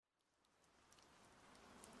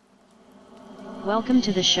Welcome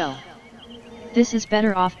to the show. This is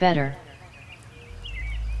Better Off Better.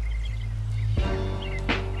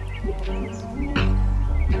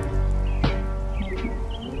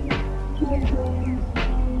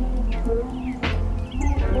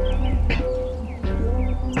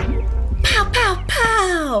 Pow, pow,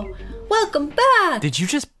 pow! Welcome back Did you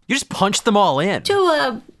just punch them all in? to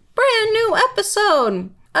a brand new episode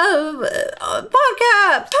of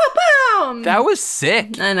podcast. Pow, pow! That was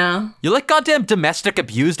sick. I know. You like goddamn domestic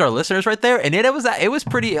abused our listeners right there, and it was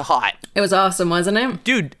pretty hot It was awesome, wasn't it?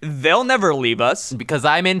 Dude, they'll never leave us. because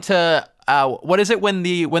I'm into what is it when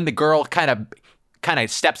the girl kind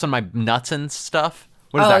of steps on my nuts and stuff?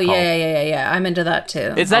 What is that called? Yeah. I'm into that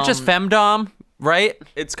too. Is that just femdom, right?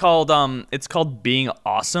 It's called being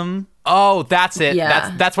awesome. Oh, that's it.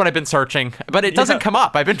 Yeah. That's what I've been searching. But it doesn't come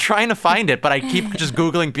up. I've been trying to find it, but I keep just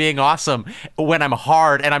Googling being awesome when I'm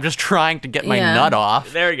hard and I'm just trying to get my nut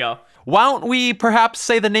off. There you go. Why don't we perhaps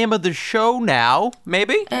say the name of the show now,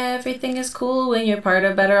 maybe? Everything is cool when you're part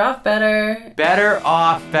of Better Off Better. Better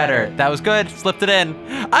Off Better. That was good. Slipped it in.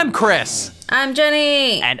 I'm Chris. I'm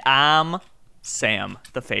Jenny, And I'm Sam,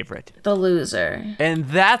 the favorite. the loser. And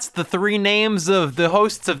that's the three names of the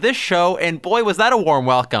hosts of this show. And boy, was that a warm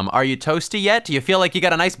welcome. Are you toasty yet? Do you feel like you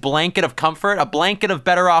got a nice blanket of comfort, a blanket of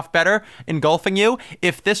Better Off Better engulfing you?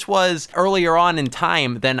 If this was earlier on in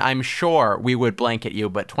time, then I'm sure we would blanket you.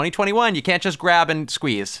 But 2021, you can't just grab and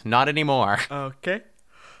squeeze. Not anymore. Okay.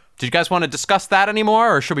 Do you guys want to discuss that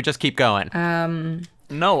anymore, or should we just keep going?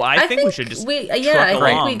 No, I think we should just I truck think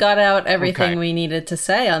along. we got out everything Okay. we needed to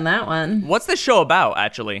say on that one. What's this show about,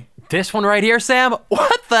 actually? This one right here, Sam?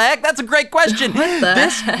 What the heck? That's a great question. the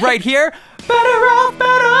This right here, Better Off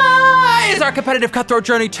Better, is our competitive cutthroat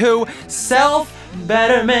journey to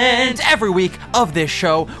self-betterment. Every week of this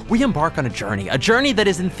show, we embark on a journey that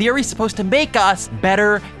is in theory supposed to make us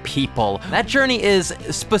better people. That journey is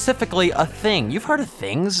specifically a thing. You've heard of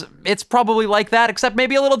things. It's probably like that, except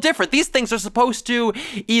maybe a little different. These things are supposed to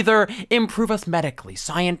either improve us medically,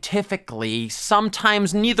 scientifically,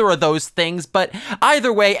 sometimes neither of those things, but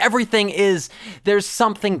either way, everything is, there's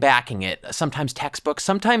something backing it. Sometimes textbooks,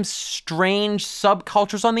 sometimes strange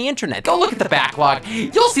subcultures on the internet. Go look at the backlog.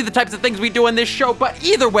 You'll see the types of things we do in this show, but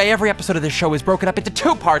either way, every episode of this show is broken up into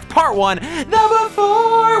two parts. Part one, the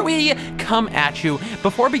before we come at you,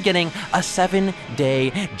 before beginning a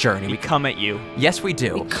 7-day journey. We come at you. Yes, we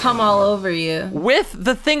do. Come all over you. With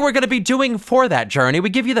the thing we're going to be doing for that journey, we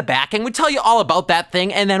give you the backing, we tell you all about that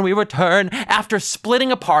thing, and then we return after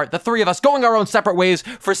splitting apart, the three of us going our own separate ways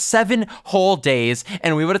for 7 whole days,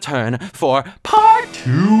 and we return for part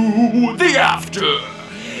 2, the after.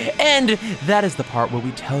 And that is the part where we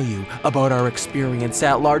tell you about our experience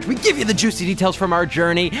at large. We give you the juicy details from our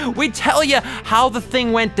journey. We tell you how the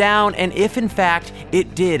thing went down and if, in fact,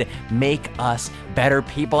 it did make us better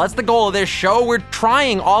people. That's the goal of this show. We're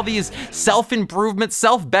trying all these self-improvement,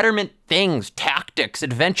 self-betterment things, tactics,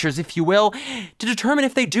 adventures, if you will, to determine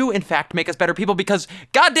if they do, in fact, make us better people, because,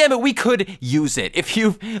 goddamn it, we could use it. If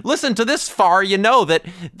you've listened to this far, you know that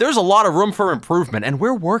there's a lot of room for improvement, and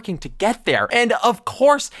we're working to get there. And, of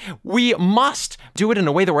course, we must do it in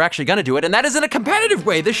a way that we're actually going to do it, and that is in a competitive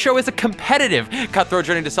way. This show is a competitive cutthroat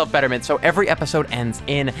journey to self-betterment, so every episode ends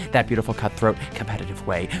in that beautiful cutthroat competitive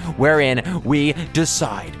way, wherein we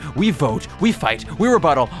decide, we vote, we fight, we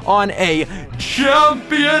rebuttal on a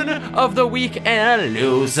champion of the week and a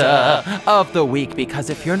loser of the week. Because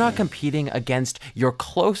if you're not competing against your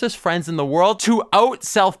closest friends in the world to out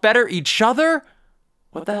self-better each other,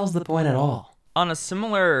 what the hell's the point at all? On a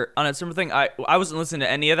similar thing, I wasn't listening to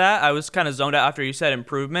any of that. I was kind of zoned out after you said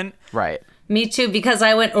improvement. Right. Me too, because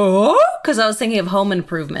I went, because I was thinking of home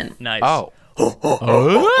improvement. Nice. Oh.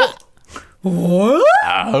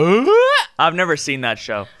 I've never seen that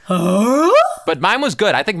show. But mine was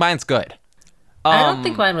good. I think mine's good. I don't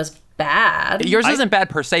think mine was bad. Yours isn't bad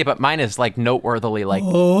per se, but mine is like noteworthily like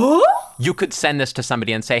you could send this to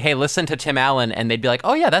somebody and say, "Hey, listen to Tim Allen," and they'd be like,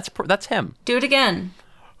 "Oh yeah, that's him." Do it again.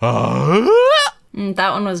 That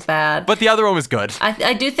one was bad. But the other one was good.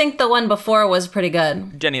 I do think the one before was pretty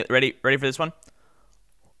good. Jenny, ready for this one?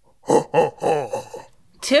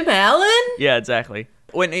 Tim Allen? Yeah, exactly.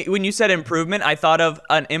 When you said improvement, I thought of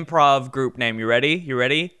an improv group name. You ready? You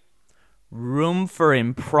ready? Room for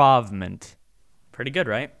Improvement. Pretty good,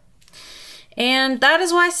 right? And that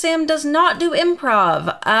is why Sam does not do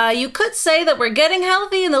improv. You could say that we're getting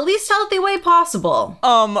healthy in the least healthy way possible.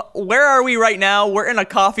 Where are we right now? We're in a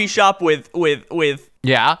coffee shop with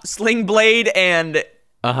Yeah. Sling Blade and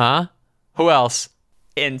Who else?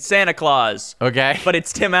 Santa Claus. Okay. But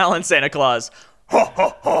it's Tim Allen Santa Claus.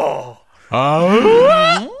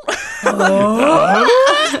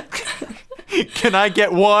 Can I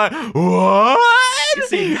get one? What?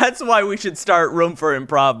 See, that's why we should start Room for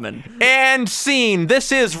Improvement. And scene.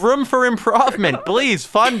 This is Room for Improvement. Please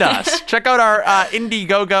fund us. Check out our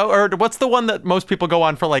Indiegogo, or what's the one that most people go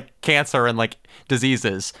on for like cancer and like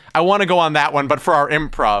diseases? I want to go on that one, but for our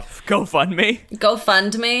improv. GoFundMe.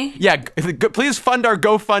 GoFundMe. Yeah, please fund our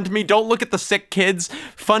GoFundMe. Don't look at the sick kids.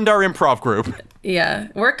 Fund our improv group. Yeah,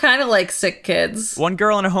 we're kind of like sick kids. One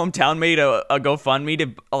girl in her hometown made a GoFundMe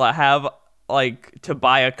to have to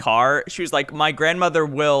buy a car. She was like, my grandmother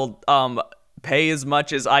will pay as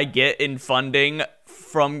much as I get in funding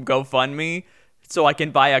from GoFundMe so I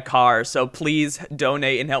can buy a car. So please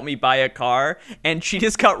donate and help me buy a car. And she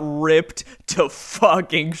just got ripped to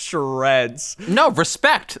fucking shreds. No,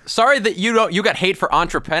 respect. Sorry that you got hate for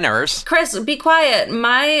entrepreneurs. Chris, be quiet.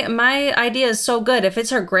 My idea is so good. If it's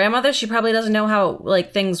her grandmother, she probably doesn't know how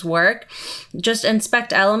like things work. Just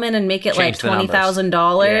inspect Element and make it Change like the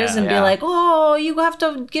 $20,000 and be Yeah. like, oh, you have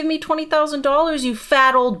to give me $20,000, you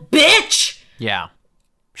fat old bitch. Yeah.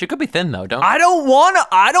 She could be thin though, don't I don't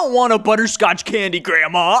want a butterscotch candy,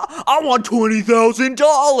 Grandma. I want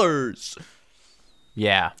 $20,000.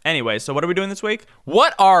 Yeah. Anyway, so what are we doing this week?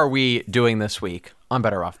 What are we doing this week on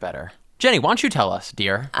Better Off Better? Jenny, why don't you tell us,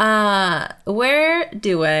 dear? We're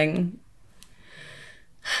doing...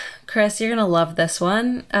 Chris, you're going to love this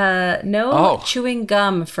one. No chewing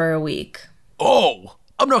gum for a week. Oh,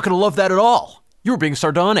 I'm not going to love that at all. You were being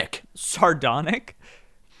sardonic. Sardonic?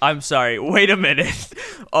 I'm sorry. Wait a minute.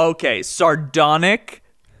 Okay, sardonic?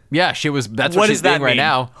 Yeah, that's what What she's does that being right mean?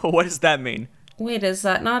 now. What does that mean? Wait, is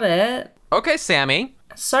that not it? Okay, Sammy.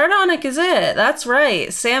 Sardonic is it. That's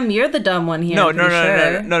right. Sam, you're the dumb one here. No.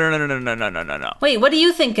 Wait, what do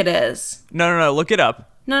you think it is? No, look it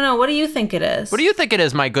up. No, what do you think it is? What do you think it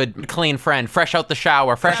is, my good, clean friend? Fresh out the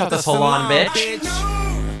shower, fresh out the salon,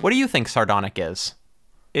 bitch. What do you think sardonic is?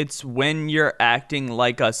 It's when you're acting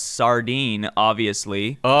like a sardine,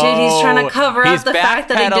 obviously. Dude, he's trying to cover up the fact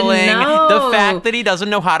that he didn't know. The fact that he doesn't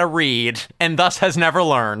know how to read and thus has never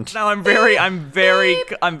learned. Now I'm very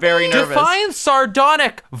nervous. Define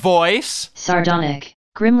sardonic, voice. Sardonic,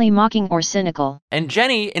 grimly mocking or cynical. And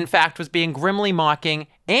Jenny, in fact, was being grimly mocking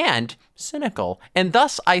and cynical. And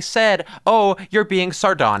thus I said, oh, you're being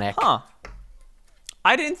sardonic. Huh.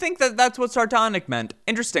 I didn't think that that's what sardonic meant.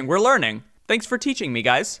 Interesting, we're learning. Thanks for teaching me,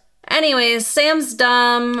 guys. Anyways, Sam's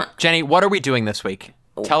dumb. Jenny, what are we doing this week?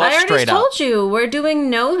 Tell us I already straight up. told you, we're doing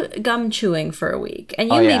no gum chewing for a week. And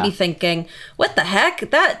you may yeah. be thinking, what the heck?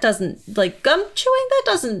 That doesn't, like, gum chewing? That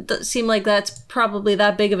doesn't seem like that's probably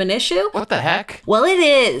that big of an issue. What the heck? Well, it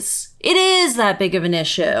is. It is that big of an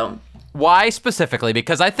issue. Why specifically?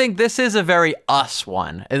 Because I think this is a very us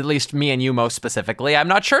one. At least me and you most specifically. I'm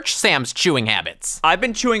not sure Sam's chewing habits. I've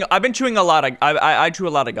been chewing a lot of I chew a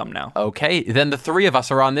lot of gum now. Okay, then the three of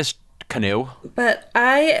us are on this canoe. But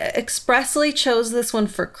I expressly chose this one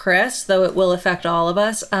for Chris, though it will affect all of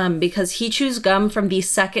us, because he chews gum from the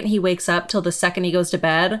second he wakes up till the second he goes to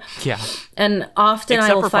bed. Yeah. And often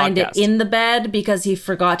Except I will for find podcast. it in the bed because he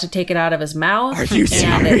forgot to take it out of his mouth. Are you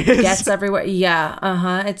And it serious? gets everywhere.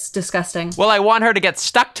 Yeah, it's disgusting. Well, I want her to get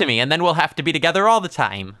stuck to me, and then we'll have to be together all the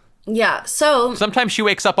time. Yeah, so Sometimes she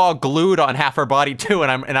wakes up all glued on half her body too,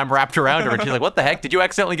 and I'm wrapped around her, and she's like, "What the heck? Did you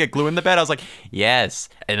accidentally get glue in the bed?" I was like, "Yes,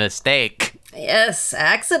 a mistake." yes,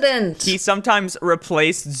 accident. He sometimes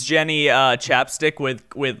replaced Jenny chapstick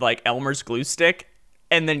with like Elmer's glue stick,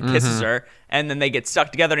 and then kisses her, and then they get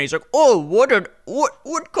stuck together, and he's like, "Oh,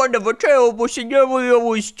 what kind of a terrible scenario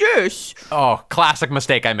was this?" Oh, classic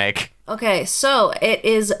mistake I make. Okay, so it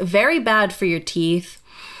is very bad for your teeth.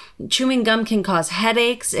 Chewing gum can cause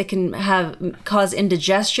headaches. It can cause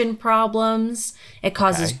indigestion problems. It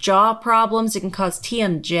causes jaw problems. It can cause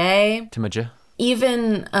TMJ. Timaja.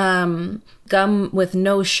 Even gum with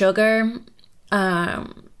no sugar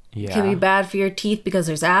can be bad for your teeth because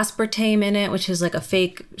there's aspartame in it, which is like a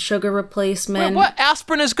fake sugar replacement. What?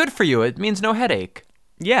 Aspirin is good for you. It means no headache.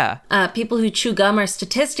 Yeah. People who chew gum are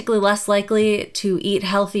statistically less likely to eat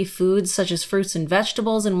healthy foods such as fruits and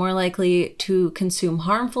vegetables and more likely to consume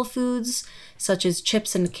harmful foods such as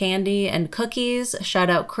chips and candy and cookies.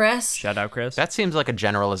 Shout out, Chris. Shout out, Chris. That seems like a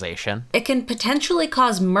generalization. It can potentially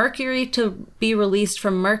cause mercury to be released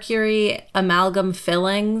from mercury amalgam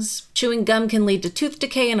fillings. Chewing gum can lead to tooth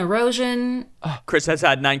decay and erosion. Chris has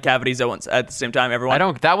had 9 cavities at the same time. Everyone.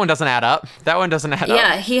 That one doesn't add up. That one doesn't add up.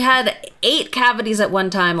 Yeah, he had 8 cavities at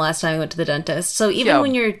one time last time he went to the dentist. So even Yeah,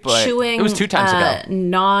 when you're but chewing it was 2 times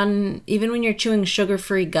ago. even when you're chewing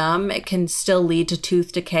sugar-free gum, it can still lead to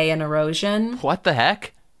tooth decay and erosion. What the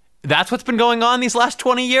heck? That's what's been going on these last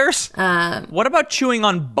 20 years? What about chewing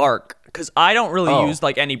on bark? Because I don't really Oh. use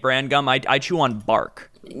like any brand gum. I chew on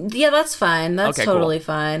bark. Yeah, that's fine. That's Okay, totally cool.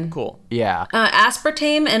 fine. Cool. Yeah.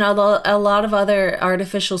 Aspartame and a lot of other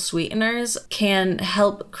artificial sweeteners can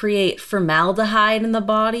help create formaldehyde in the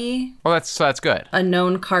body, Well, that's good. a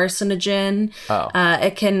known carcinogen.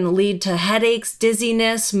 It can lead to headaches,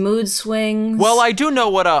 dizziness, mood swings. Well, I do know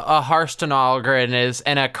what a Harstenalgren is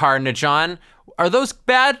and a Carnajon. Are those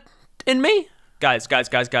bad in me? Guys.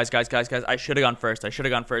 I should have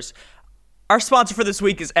gone first. Our sponsor for this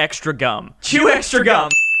week is Extra Gum. Chew Extra Gum.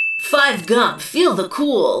 5 gum, feel the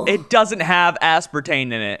cool. It doesn't have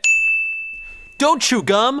aspartame in it. Don't chew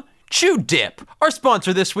gum, chew dip. Our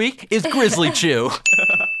sponsor this week is Grizzly Chew.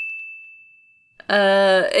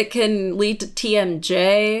 It can lead to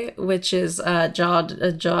TMJ, which is a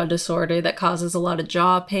jaw disorder that causes a lot of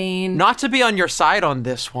jaw pain. Not to be on your side on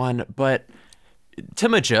this one, but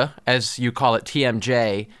Timoja, as you call it,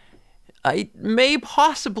 TMJ, I may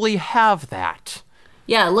possibly have that.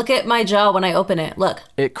 Yeah, look at my jaw when I open it. Look.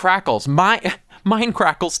 It crackles. Mine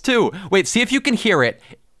crackles too. Wait, see if you can hear it.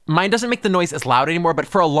 Mine doesn't make the noise as loud anymore, but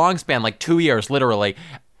for a long span, like 2 years, literally,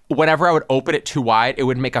 whenever I would open it too wide, it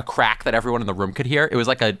would make a crack that everyone in the room could hear. It was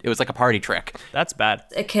like a party trick. That's bad.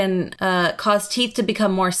 It can cause teeth to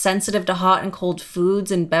become more sensitive to hot and cold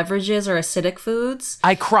foods and beverages or acidic foods.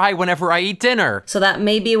 I cry whenever I eat dinner. So that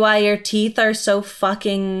may be why your teeth are so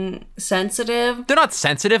fucking sensitive. They're not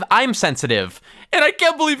sensitive. I'm sensitive. And I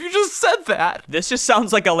can't believe you just said that. This just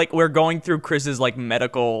sounds like we're going through Chris's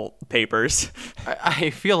medical papers. I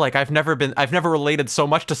feel like I've never related so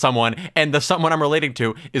much to someone, and the someone I'm relating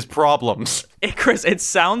to is problems. Chris, it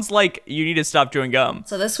sounds like you need to stop chewing gum.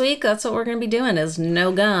 So this week, that's what we're going to be doing is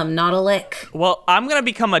no gum, not a lick. Well, I'm going to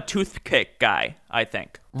become a toothpick guy, I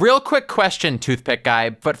think. Real quick question, toothpick guy,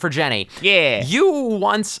 but for Jenny. Yeah. You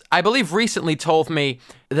once, I believe recently, told me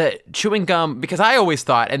that chewing gum, because I always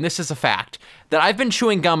thought, and this is a fact, that I've been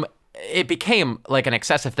chewing gum, it became like an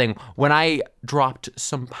excessive thing when I dropped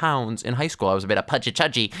some pounds in high school. I was a bit of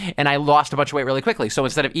pudgy-chudgy, and I lost a bunch of weight really quickly. So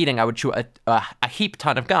instead of eating, I would chew a heap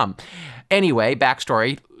ton of gum. Anyway,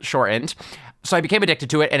 backstory, shortened. So I became addicted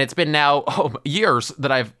to it, and it's been now years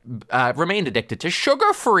that I've remained addicted to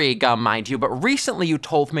sugar-free gum, mind you. But recently you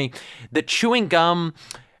told me that chewing gum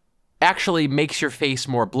actually makes your face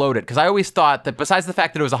more bloated. Because I always thought that besides the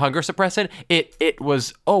fact that it was a hunger suppressant, it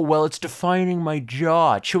was, it's defining my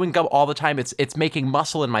jaw. Chewing gum all the time, it's making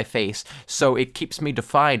muscle in my face, so it keeps me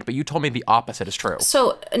defined. But you told me the opposite is true.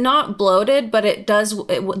 So not bloated, but it does,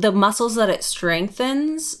 the muscles that it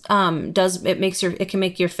strengthens, it can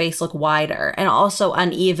make your face look wider and also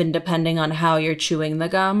uneven depending on how you're chewing the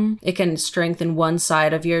gum. It can strengthen one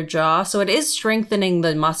side of your jaw. So it is strengthening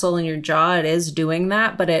the muscle in your jaw. It is doing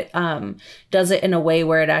that, but it does it in a way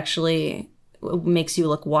where it actually makes you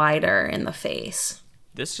look wider in the face.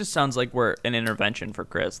 This just sounds like we're an intervention for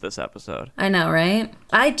Chris this episode. I know, right?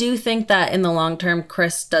 I do think that in the long term,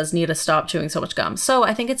 Chris does need to stop chewing so much gum. So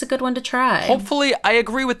I think it's a good one to try. Hopefully, I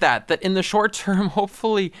agree with that in the short term,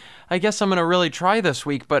 hopefully, I guess I'm going to really try this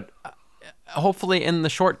week, but hopefully in the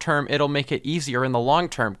short term, it'll make it easier in the long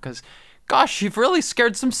term, because, gosh, you've really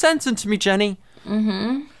scared some sense into me, Jenny.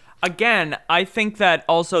 Mm-hmm. Again, I think that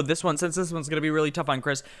also since this one's going to be really tough on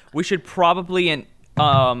Chris, we should probably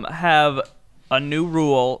have a new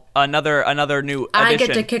rule, another new addition. I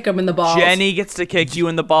get to kick him in the balls. Jenny gets to kick you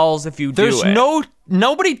in the balls if you do it.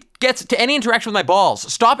 Nobody gets to any interaction with my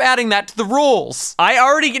balls. Stop adding that to the rules. I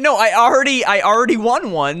already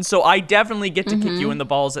won one, so I definitely get to kick you in the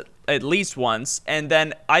balls at least once. And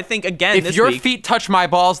then I think again if your feet touch my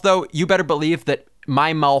balls, though, you better believe that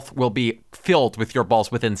my mouth will be filled with your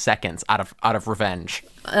balls within seconds out of revenge.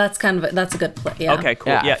 That's a good play. Yeah. Okay,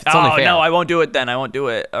 cool. Yeah, Yeah. it's only fair. No, I won't do it then. I won't do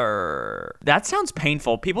it. That sounds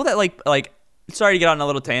painful. People that like sorry to get on a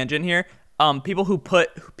little tangent here. People who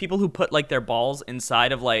put like their balls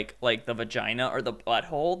inside of like the vagina or the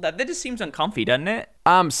butthole, that just seems uncomfy, doesn't it?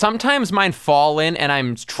 Sometimes mine fall in and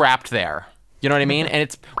I'm trapped there. You know what I mean?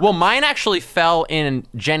 And mine actually fell in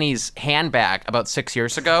Jenny's handbag about 6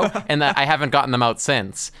 years ago, and that I haven't gotten them out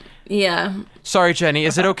since. Yeah. Sorry, Jenny.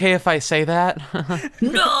 Is it okay if I say that?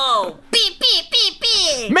 No! Beep, beep, beep,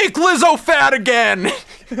 beep! Make Lizzo fat again!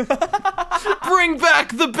 Bring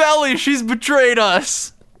back the belly. She's betrayed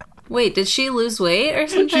us. Wait, did she lose weight or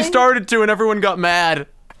something? She started to, and everyone got mad.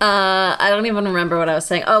 I don't even remember what I was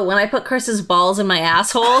saying. Oh, when I put Chris's balls in my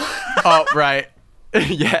asshole? Oh, right.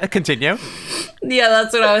 Yeah, continue. Yeah,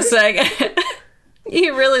 that's what I was saying. He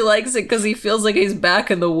really likes it because he feels like he's back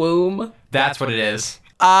in the womb. That's what it is.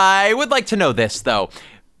 I would like to know this, though.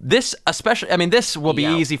 This will be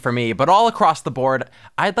easy for me, but all across the board,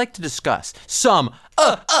 I'd like to discuss some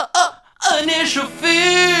initial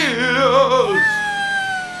feels.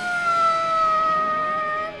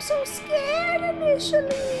 so scared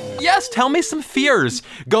initially. Yes, tell me some fears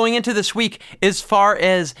going into this week as far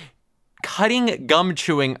as cutting gum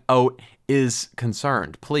chewing out is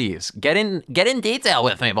concerned. Please get in detail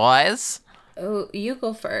with me, boys. Oh, you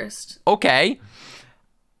go first. Okay.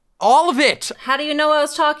 All of it. How do you know I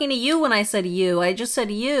was talking to you when I said you? I just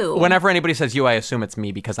said you. Whenever anybody says you, I assume it's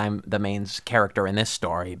me because I'm the main character in this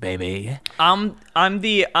story, baby. I'm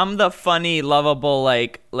the funny, lovable,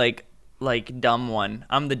 like dumb one.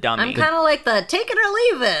 I'm the dummy. I'm kind of like the take it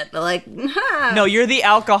or leave it. Like, No, you're the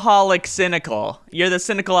alcoholic cynical. You're the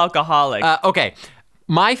cynical alcoholic. Okay.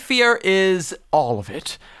 My fear is all of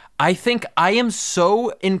it. I think I am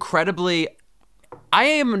so incredibly... I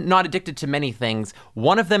am not addicted to many things.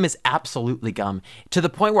 One of them is absolutely gum, to the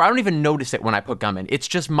point where I don't even notice it when I put gum in. It's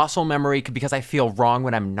just muscle memory because I feel wrong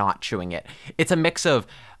when I'm not chewing it. It's a mix of,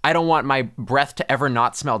 I don't want my breath to ever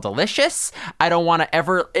not smell delicious. I don't want to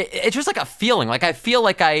ever, it's just like a feeling. Like I feel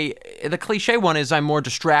like the cliche one is I'm more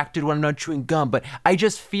distracted when I'm not chewing gum, but I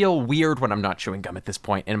just feel weird when I'm not chewing gum at this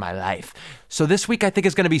point in my life. So this week I think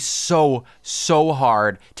is going to be so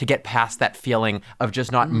hard to get past that feeling of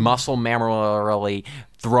just not muscle memorily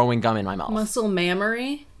throwing gum in my mouth. muscle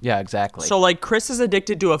memory. Yeah, exactly. So like Chris is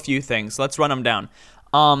addicted to a few things. Let's run them down.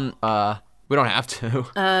 We don't have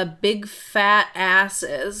to. Big fat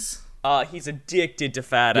asses. He's addicted to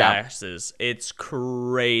fat Yeah. asses. It's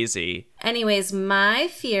crazy. Anyways, my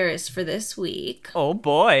fears for this week, Oh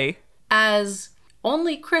boy. as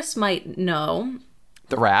only Chris might know,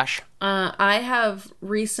 The rash. I have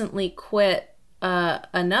recently quit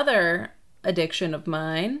another addiction of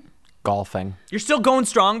mine. Golfing. You're still going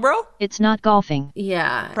strong, bro? It's not golfing.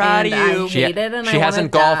 Yeah. Proud and of you. I hate it and she I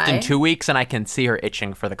hasn't wanna golfed die. in 2 weeks, and I can see her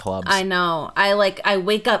itching for the clubs. I know. I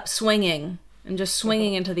wake up swinging and just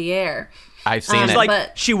swinging into the air. I've seen it. Like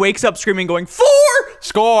But- she wakes up screaming, going 4.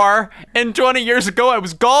 Score! And 20 years ago, I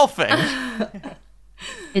was golfing.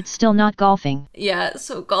 It's still not golfing. Yeah,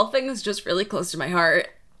 so golfing is just really close to my heart.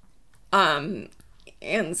 And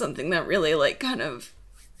something that really kind of,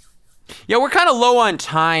 Yeah, we're kind of low on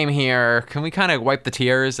time here. Can we kind of wipe the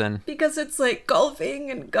tears and... because it's like golfing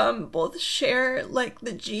and gum both share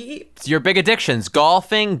the G. It's your big addictions.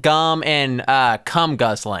 Golfing, gum, and cum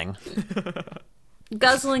guzzling.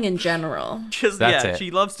 Guzzling in general. Just That's yeah, it.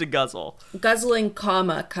 she loves to guzzle. Guzzling,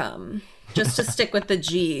 cum. Just to stick with the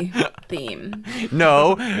G theme.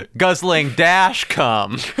 No, guzzling dash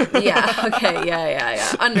cum. Yeah, okay,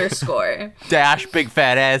 yeah. Underscore. Dash big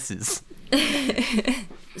fat asses.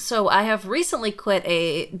 So I have recently quit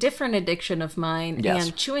a different addiction of mine, Yes.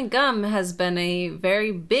 and chewing gum has been a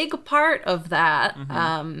very big part of that.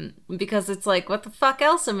 Because it's like, what the fuck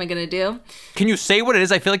else am I gonna do? Can you say what it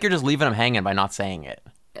is? I feel like you're just leaving them hanging by not saying it.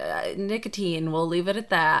 Nicotine. We'll leave it at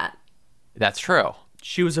that. That's true.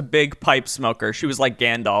 She was a big pipe smoker. She was like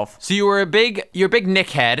Gandalf. So you're a big Nick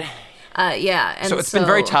head. Yeah. And So it's been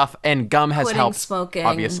very tough, and gum has quitting helped. smoking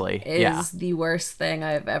obviously, is yeah. the worst thing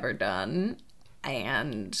I've ever done,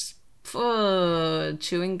 and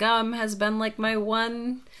chewing gum has been my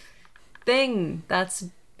one thing that's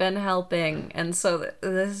been helping. And so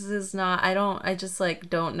this is not. I just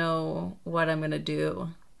don't know what I'm gonna do.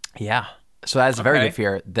 Yeah. So that's a very Okay. good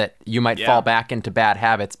fear that you might Yeah. fall back into bad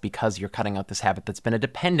habits because you're cutting out this habit that's been a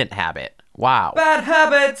dependent habit. Wow. Bad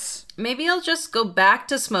habits. Maybe I'll just go back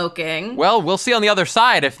to smoking. Well, we'll see on the other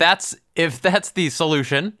side if that's the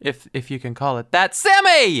solution, if you can call it that.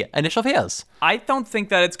 Sammy, initial fears. I don't think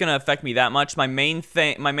that it's gonna affect me that much. My main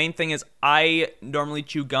thing is I normally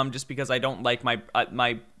chew gum just because I don't like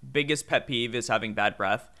my biggest pet peeve is having bad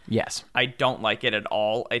breath. Yes. I don't like it at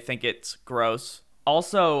all. I think it's gross.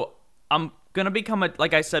 Also, I'm gonna become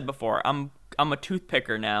like I said before, I'm a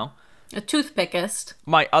toothpicker now. A toothpickist.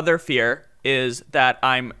 My other fear is that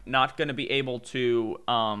I'm not gonna be able to.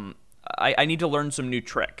 I need to learn some new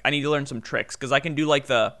trick. I need to learn some tricks because I can do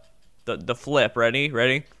the flip.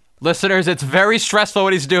 Ready? Listeners, it's very stressful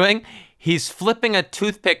what he's doing. He's flipping a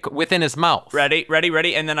toothpick within his mouth. Ready?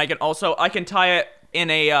 And then I can tie it in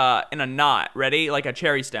a knot. Ready? Like a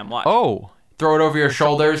cherry stem. Watch. Oh, throw it over your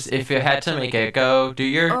shoulders if you had to make it go. Do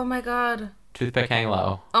your Oh my god. toothpick hang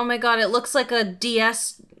low. Oh my god, it looks like a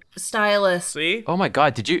DS stylus. See? Oh my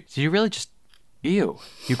God, did you really just... Ew.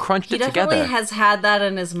 You crunched He it definitely together. has had that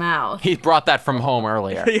in his mouth. He brought that from home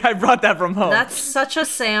earlier. Yeah, I brought that from home. That's such a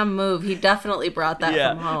Sam move. He definitely brought that Yeah.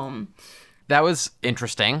 from home. That was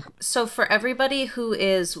interesting. So for everybody who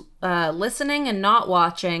is listening and not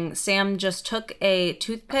watching, Sam just took a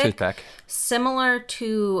toothpick similar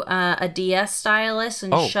to a DS stylus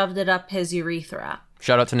and Oh. shoved it up his urethra.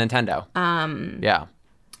 Shout out to Nintendo. Yeah.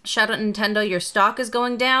 Shout out Nintendo, your stock is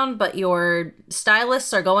going down, but your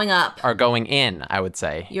stylists are going up. Are going in, I would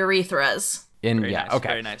say. Urethras. Very Yeah, nice, okay.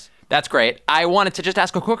 very nice. That's great. I wanted to just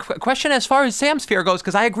ask a quick question as far as Sam's fear goes,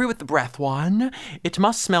 because I agree with the breath one. It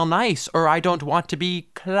must smell nice, or I don't want to be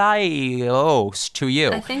close to you.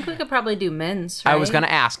 I think we could probably do mints, right? I was going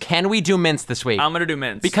to ask, can we do mints this week? I'm gonna do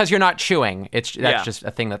mints. Because you're not chewing. That's Yeah. just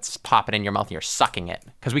a thing that's popping in your mouth and you're sucking it.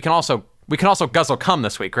 Because we can also guzzle cum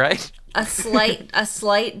this week, right? A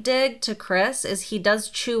slight dig to Chris is he does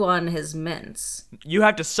chew on his mints. You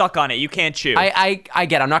have to suck on it. You can't chew. I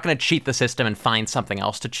get it. I'm not going to cheat the system and find something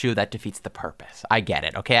else to chew. That defeats the purpose. I get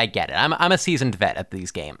it. Okay, I get it. I'm a seasoned vet at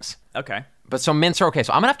these games. Okay. But so mints are okay.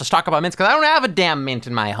 So I'm going to have to stock up on mints because I don't have a damn mint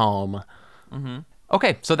in my home. Mm-hmm.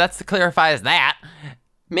 Okay, so that's clarifies that.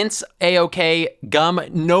 Mints, A-okay. Gum,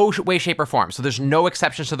 no way, shape, or form. So there's no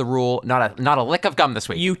exceptions to the rule. Not a lick of gum this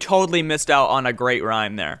week. You totally missed out on a great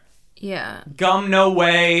rhyme there. Yeah. Gum, no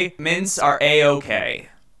way. Mints are A-okay.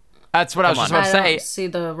 That's what I was just about to I say. don't see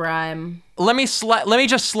the rhyme. Let me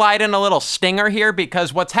just slide in a little stinger here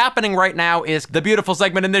because what's happening right now is the beautiful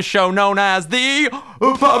segment in this show known as the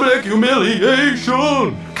public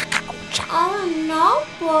humiliation. Oh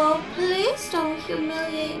no, Bob, please don't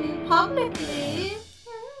humiliate me publicly.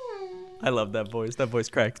 I love that voice. That voice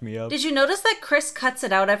cracks me up. Did you notice that Chris cuts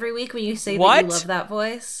it out every week when you say that What? you love that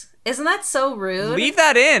voice? Isn't that so rude? Leave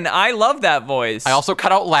that in. I love that voice. I also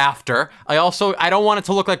cut out laughter. I don't want it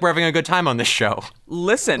to look like we're having a good time on this show.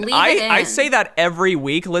 Listen, Leave I it in. say that every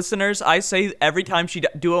week, listeners. I say every time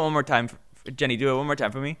do it one more time. Jenny, do it one more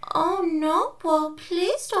time for me. Oh no, Bob,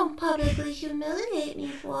 please don't publicly humiliate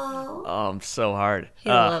me, Bob. Oh, I'm so hard. He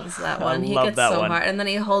loves that one. He love gets that so one. hard. And then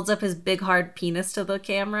he holds up his big hard penis to the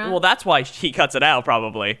camera. Well, that's why he cuts it out,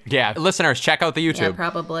 probably. Yeah, listeners, check out the YouTube. yeah,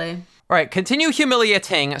 probably. All right, continue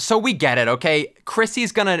humiliating. So we get it, okay?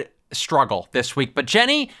 Chrissy's gonna struggle this week, but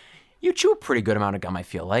Jenny, you chew a pretty good amount of gum, I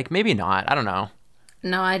feel like. Maybe not. I don't know.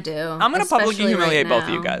 No, I do. I'm going to publicly Especially humiliate right both of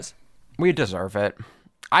you now. guys. We deserve it.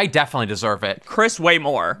 I definitely deserve it. Chris, way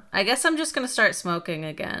more. I guess I'm just going to start smoking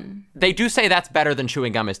again. They do say that's better than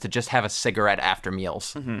chewing gum is to just have a cigarette after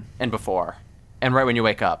meals and before. And right when you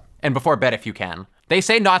wake up. And before bed if you can. They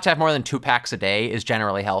say not to have more than 2 packs a day is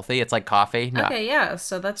generally healthy. It's like coffee. No. Okay, yeah,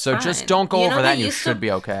 so that's So fine. just don't go over they that and you used should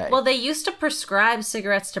be okay. Well, they used to prescribe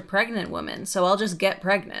cigarettes to pregnant women, so I'll just get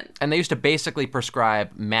pregnant. And they used to basically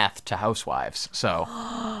prescribe meth to housewives. So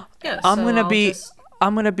Yeah, I'm so gonna I'll be just-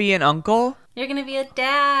 I'm gonna be an uncle. You're gonna be a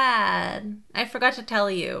dad. I forgot to tell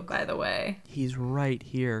you, by the way. He's right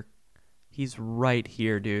here. He's right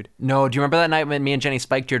here, dude. no, do you remember that night when me and Jenny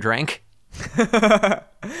spiked your drink?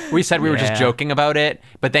 We said we were just Yeah. joking about it,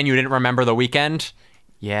 but then you didn't remember the weekend?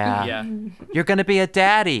 Yeah. Yeah. You're gonna be a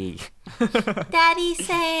daddy. Daddy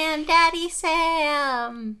Sam, Daddy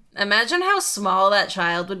Sam. Imagine how small that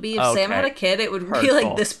child would be if Sam Okay. had a kid. It would be Hurtful.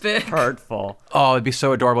 like this big. Hurtful. Oh, it'd be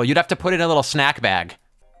so adorable. You'd have to put it in a little snack bag.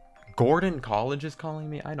 Gordon College is calling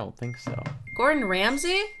me? I don't think so. Gordon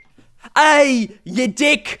Ramsay? Hey, you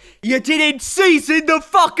dick! You didn't season the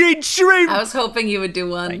fucking shrimp! I was hoping you would do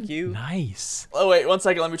one. Thank you. Nice. Oh, wait, 1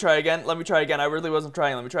 second. Let me try again. I really wasn't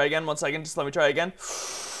trying. Let me try again. 1 second. Just let me try again.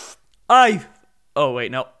 Oh, wait.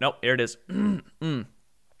 No. Here it is.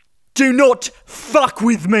 Do not fuck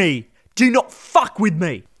with me. Do not fuck with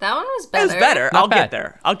me. That one was It better. was better. Not I'll bad. get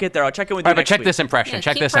there. I'll check in with you All right, but next check week. this impression. Yeah,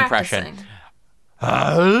 check keep this impression. practicing.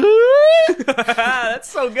 That's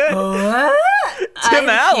so good. Tim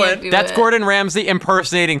Allen. That's Gordon Ramsay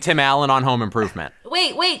impersonating Tim Allen on Home Improvement.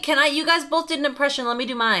 Wait, can I? You guys both did an impression. Let me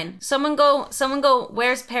do mine. Someone go,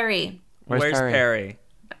 where's Perry? Where's Perry?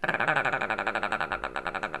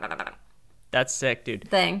 That's sick, dude.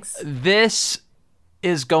 Thanks. This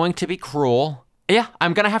is going to be cruel. Yeah,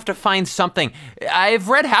 I'm going to have to find something. I've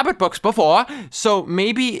read habit books before, so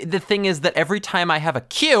maybe the thing is that every time I have a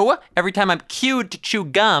cue, every time I'm cued to chew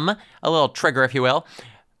gum, a little trigger, if you will,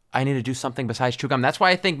 I need to do something besides chew gum. That's why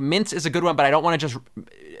I think mints is a good one, but I don't want to just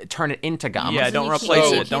turn it into gum. Yeah, So don't you replace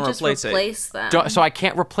can't- it. you Don't can't just replace it. replace them. So I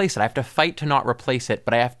can't replace it. I have to fight to not replace it,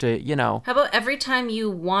 but I have to, How about every time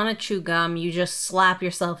you want to chew gum, you just slap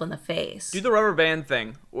yourself in the face? Do the rubber band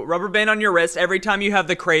thing. Rubber band on your wrist. Every time you have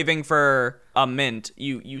the craving for a mint,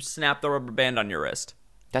 you snap the rubber band on your wrist.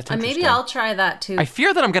 That's interesting. Maybe I'll try that too. I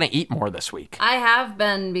fear that I'm going to eat more this week. I have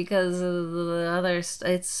been because of the other.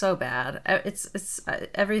 It's so bad. It's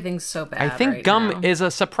everything's so bad. I think right gum now. is a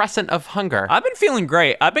suppressant of hunger. I've been feeling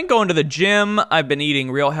great. I've been going to the gym. I've been eating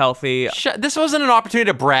real healthy. This wasn't an opportunity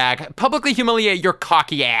to brag. Publicly humiliate your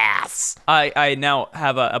cocky ass. I now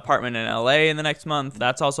have an apartment in LA in the next month.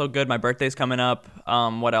 That's also good. My birthday's coming up.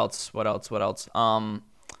 What else?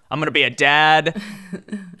 I'm gonna be a dad.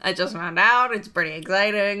 I just found out. It's pretty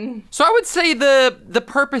exciting. So I would say the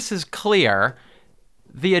purpose is clear.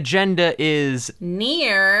 The agenda is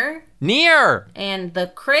Near. And the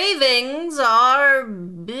cravings are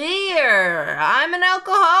beer. I'm an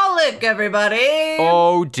alcoholic, everybody.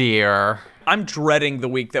 Oh dear. I'm dreading the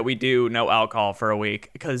week that we do no alcohol for a week,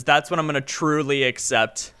 because that's when I'm gonna truly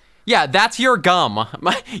accept. Yeah, that's your gum.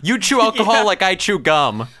 You chew alcohol like I chew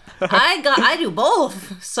gum. I do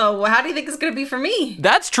both. So how do you think it's gonna be for me?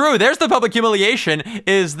 That's true. There's the public humiliation,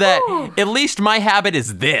 is that at least my habit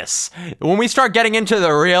is this. When we start getting into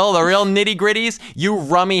the real nitty gritties, you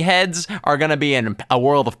rummy heads are gonna be in a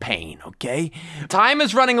world of pain, okay? Time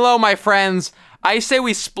is running low, my friends. I say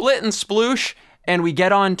we split and sploosh and we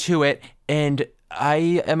get on to it, and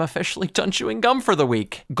I am officially done chewing gum for the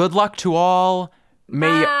week. Good luck to all.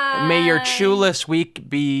 May your chewless week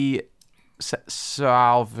be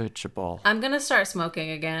salvageable. I'm gonna start smoking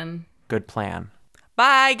again. Good plan.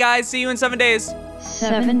 Bye, guys. See you in 7 days.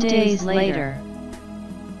 7 days later.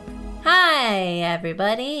 Hi,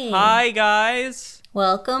 everybody. Hi, guys.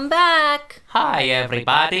 Welcome back. Hi,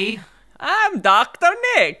 everybody. I'm Dr.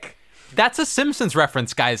 Nick. That's a Simpsons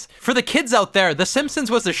reference, guys. For the kids out there, The Simpsons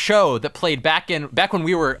was a show that played back when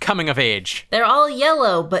we were coming of age. They're all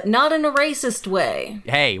yellow, but not in a racist way.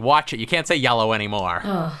 Hey, watch it. You can't say yellow anymore.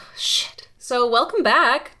 Oh, shit. So welcome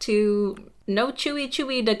back to No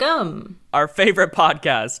Chewy da Gum. Our favorite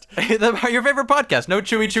podcast. Your favorite podcast, No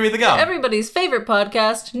Chewy the Gum. Everybody's favorite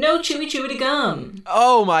podcast, No Chewy da Gum.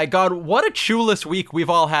 Oh my god, what a chewless week we've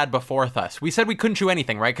all had before us. We said we couldn't chew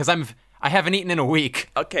anything, right? Because I haven't eaten in a week.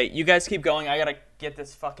 Okay, you guys keep going. I gotta get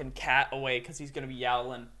this fucking cat away because he's gonna be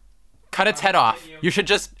yowling. Cut its head off. You should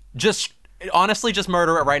just honestly just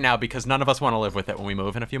murder it right now, because none of us want to live with it when we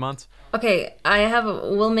move in a few months. Okay,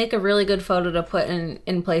 we'll make a really good photo to put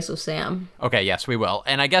in place with Sam. Okay, yes, we will.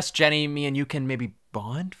 And I guess Jenny, me and you can maybe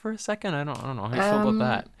bond for a second? I don't know. How do you feel about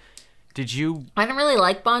that? Did you... I don't really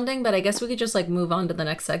like bonding, but I guess we could just move on to the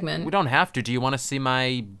next segment. We don't have to. Do you want to see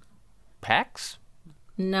my pecs?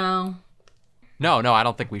 No. No, I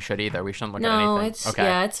don't think we should either. We shouldn't look at anything. No, it's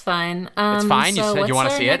fine. It's fine? You so said you want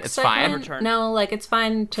to see it? next It's fine? segment? No, it's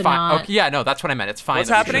fine to Fine. not. Okay, yeah, no, that's what I meant. It's fine. What's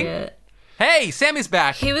that we happening? shouldn't. Hey, Sammy's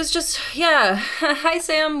back. He was just, Hi,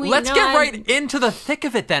 Sam. Let's get right into the thick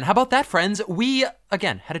of it then. How about that, friends? We,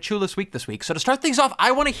 again, had a chewless week this week. So to start things off,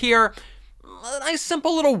 I want to hear a nice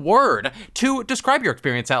simple little word to describe your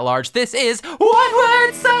experience at large. This is One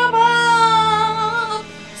Word Sum Up!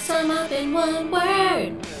 Sum up in one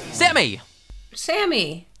word.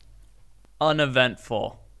 Sammy.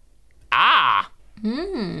 Uneventful. Ah.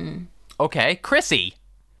 Okay, Chrissy.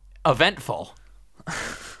 Eventful.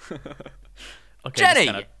 Okay, Jenny!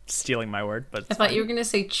 just kind of stealing my word, but I thought you were going to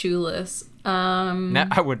say chewless.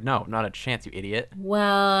 Not a chance, you idiot.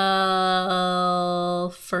 Well,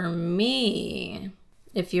 for me,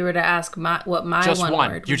 if you were to ask what my Just one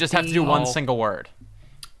word You just would have to do be- one single word.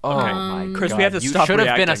 Oh my god. Chris, we have to you stop should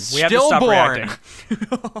have been a reacting. We have to stop stillborn.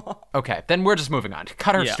 reacting. Okay, then we're just moving on.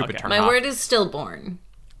 Cut her Yeah, stupid okay. turn My off. word is stillborn.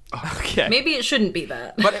 Okay. Maybe it shouldn't be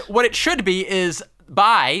that. But what it should be is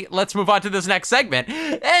bye. Let's move on to this next segment.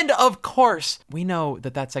 And of course, we know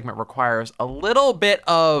that segment requires a little bit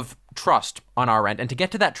of trust on our end. And to get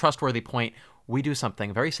to that trustworthy point, we do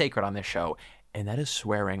something very sacred on this show. And that is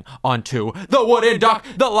swearing onto the wooden duck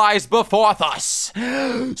that lies before us.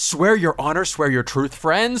 Swear your honor, swear your truth,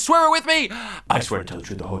 friends. Swear it with me. I swear to tell the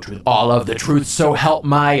truth, the whole truth, all of the truth. So help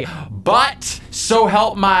my butt, so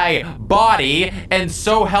help my body, and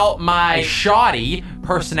so help my shoddy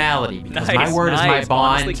personality. Because my word is my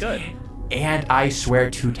bond. Honestly good. And I swear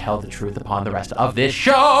to tell the truth upon the rest of this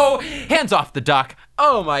show. Hands off the duck.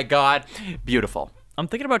 Oh my god. Beautiful. I'm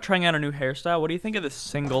thinking about trying out a new hairstyle. What do you think of this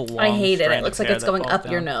single long I hate it. It strand looks of like hair it's that going falls up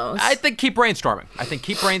your down? nose. I think keep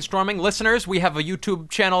brainstorming. Listeners, we have a YouTube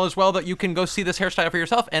channel as well that you can go see this hairstyle for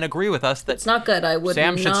yourself and agree with us that It's not good. I would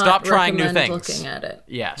Sam not should stop trying new recommend things. looking at it.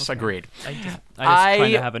 Yes, agreed. I just I-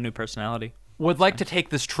 trying to have a new personality. Would like to take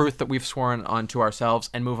this truth that we've sworn onto ourselves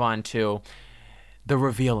and move on to the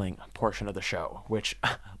revealing portion of the show, which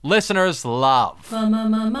listeners love.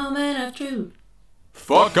 Moment of truth.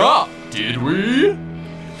 Fuck up, did we?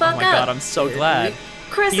 Fuck Oh my god, I'm so glad.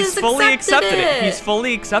 Chris He's has fully accepted it. it. He's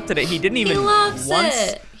fully accepted it. He didn't even He loves once.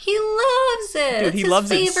 it. He loves it. Dude, It's he his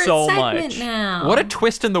loves it favorite so segment much. Now. What a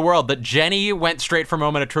twist in the world that Jenny went straight for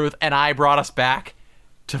Moment of Truth and I brought us back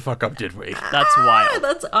to Fuck Up Did We. That's wild.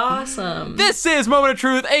 That's awesome. This is Moment of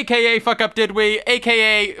Truth, aka Fuck Up Did We,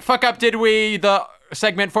 aka Fuck Up Did We, the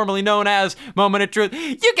segment formerly known as Moment of Truth.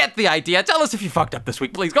 You get the idea. Tell us if you fucked up this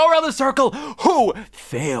week, please. Go around the circle. Who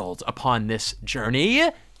failed upon this journey?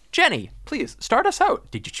 Jenny, please start us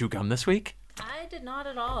out. Did you chew gum this week? I did not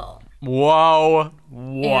at all. Whoa.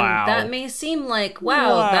 Wow. And that may seem like,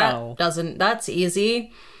 wow, that's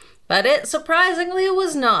easy. But it surprisingly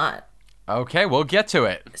was not. Okay, we'll get to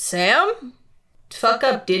it. Sam? Fuck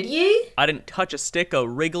up, did ye? I didn't touch a stick of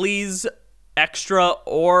Wrigley's Extra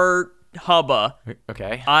or Hubba.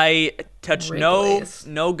 Okay. I touched Wrigley's.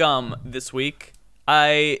 no gum this week.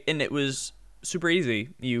 And it was super easy,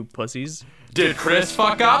 you pussies. Did Chris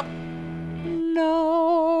fuck up?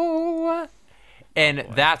 No. And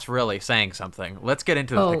that's really saying something. Let's get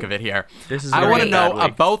into the thick of it here. This is I very want to know bad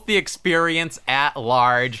week. about the experience at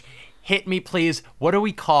large. Hit me, please. What do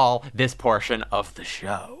we call this portion of the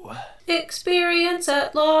show? Experience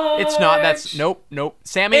at large. It's not. That's nope.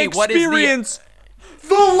 Sammy, what is Experience.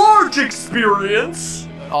 The large experience.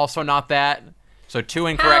 also not that? So 2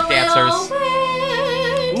 incorrect answers.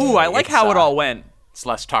 Ooh, I like It's, how it all went. It's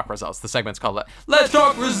Let's Talk Results. The segment's called Let's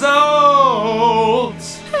Talk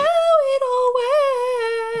Results.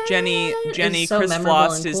 Jenny, It's so Chris memorable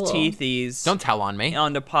flossed and his cool. Don't teethies tell on me.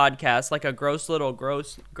 on the podcast like a gross goblin.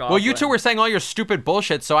 Well, you two were saying all your stupid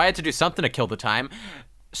bullshit, so I had to do something to kill the time.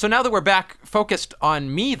 So now that we're back focused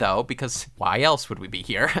on me, though, because why else would we be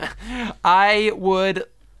here? I would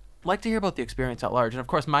like to hear about the experience at large. And of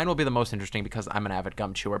course, mine will be the most interesting because I'm an avid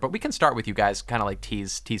gum chewer. But we can start with you guys, kind of like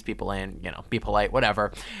tease people in, be polite,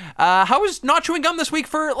 whatever. How was not chewing gum this week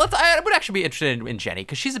I would actually be interested in Jenny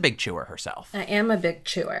because she's a big chewer herself. I am a big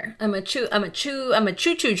chewer. I'm a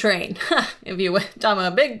choo-choo train. If you will. I'm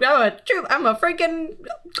a freaking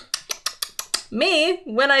me.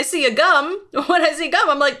 When I see gum,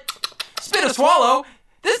 I'm like, Spit or swallow.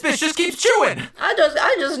 This bitch just keeps chewing. I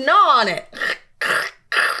just gnaw on it.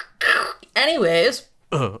 Anyways,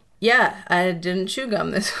 yeah, I didn't chew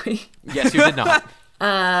gum this week. Yes, you did not.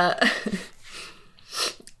 And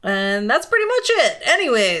that's pretty much it.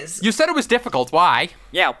 Anyways. You said it was difficult. Why?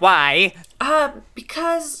 Yeah, why?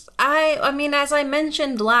 Because I mean, as I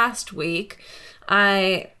mentioned last week,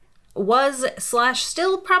 I was /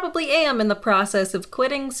 still probably am in the process of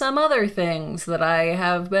quitting some other things that I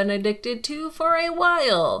have been addicted to for a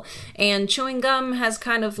while. And chewing gum has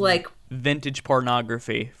kind of like... Vintage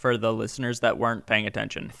pornography for the listeners that weren't paying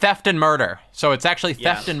attention. Theft and murder. So it's actually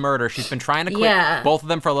theft and murder. She's been trying to quit both of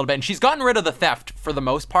them for a little bit, and she's gotten rid of the theft for the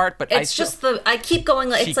most part. But I keep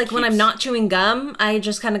going. It's like when I'm not chewing gum, I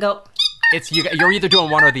just kind of go. You're either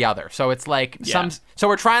doing one or the other. So it's like So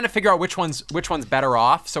we're trying to figure out which one's better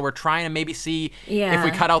off. So we're trying to maybe see if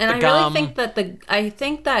we cut out the gum. I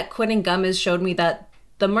think that quitting gum has showed me that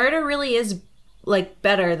the murder really is like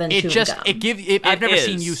better than chewing gum. I've never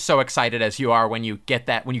seen you so excited as you are when you get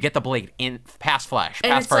the blade in past flesh,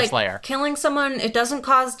 past first layer. Killing someone, it doesn't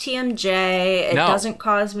cause TMJ. It doesn't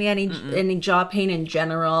cause me any jaw pain in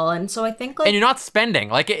general, and so I think like. And you're not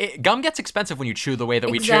spending gum gets expensive when you chew the way that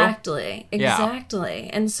we chew. Exactly.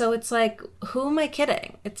 And so it's like, who am I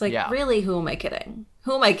kidding? It's like, really, who am I kidding?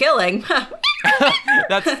 Who am I killing? Sam,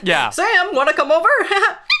 want to come over?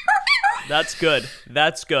 That's good.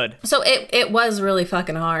 So it was really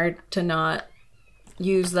fucking hard to not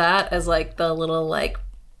use that as like the little like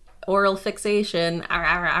oral fixation,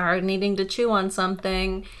 needing to chew on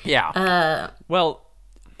something. Yeah. Well,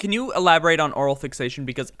 can you elaborate on oral fixation?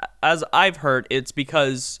 Because as I've heard, it's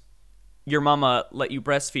because your mama let you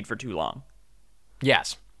breastfeed for too long.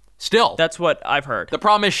 Yes. Still. That's what I've heard. The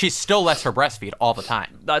problem is she still lets her breastfeed all the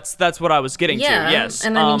time. That's what I was getting to, yes.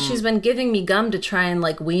 And I mean, she's been giving me gum to try and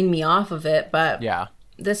like wean me off of it, but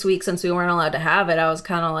this week, since we weren't allowed to have it, I was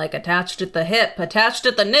kind of like attached at the hip, attached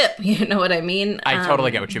at the nip, you know what I mean? I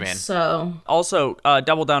totally get what you mean. So. Also,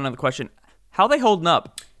 double down on the question, how are they holding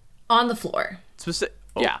up? On the floor.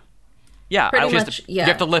 Yeah. Yeah, Pretty much, You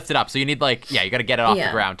have to lift it up. So you need you got to get it off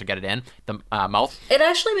the ground to get it in the mouth. It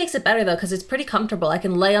actually makes it better though, because it's pretty comfortable. I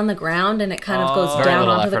can lay on the ground and it kind of goes Very down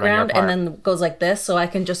little onto the effort on your ground and then goes like this, so I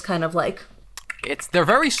can just kind of like. They're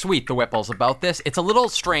very sweet, the Whipples, about this. It's a little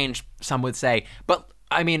strange, some would say, but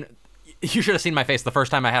I mean, you should have seen my face the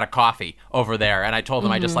first time I had a coffee over there, and I told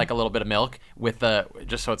them I just like a little bit of milk with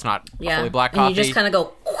just so it's not a fully black coffee. And you just kind of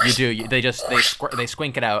go. You do. They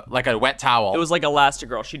squink it out like a wet towel. It was like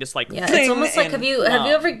Elastigirl. She just like. Yeah, it's almost like have you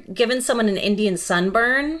ever given someone an Indian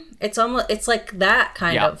sunburn? It's like that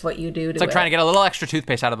kind of what you do to It's like trying to get a little extra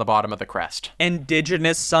toothpaste out of the bottom of the crest.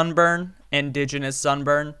 Indigenous sunburn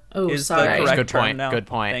is sorry. the correct Good term point. now. Good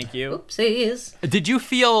point. Thank you. Oopsies. Did you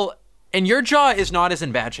feel? And your jaw is not as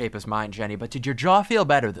in bad shape as mine, Jenny, but did your jaw feel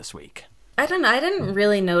better this week? I didn't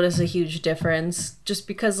really notice a huge difference, just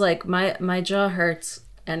because like my jaw hurts,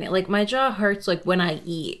 and like my jaw hurts like when I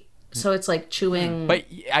eat. So it's like chewing. But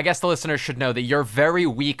I guess the listeners should know that you're very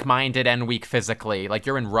weak-minded and weak physically. Like,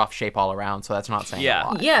 you're in rough shape all around, so that's not saying a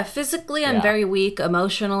lot. Yeah, physically I'm very weak.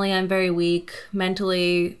 Emotionally I'm very weak.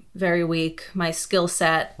 Mentally very weak. My skill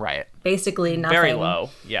set, Right. basically nothing. Very low.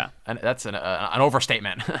 Yeah. And that's an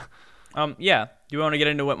overstatement. Yeah. Do you want to get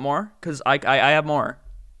into it more? Because I have more.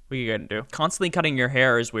 We can get into. Constantly cutting your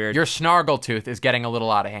hair is weird. Your snaggletooth is getting a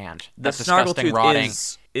little out of hand. The That's disgusting, rotting.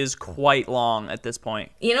 snaggletooth is quite long at this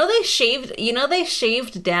point. They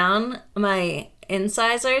shaved down my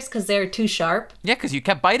incisors because they were too sharp. Yeah, because you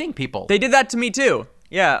kept biting people. They did that to me too.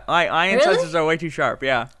 Yeah, my incisors are way too sharp.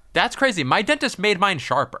 Yeah. That's crazy. My dentist made mine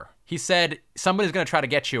sharper. He said, somebody's going to try to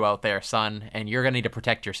get you out there, son, and you're going to need to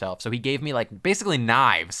protect yourself. So he gave me, like, basically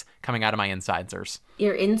knives coming out of my incisors.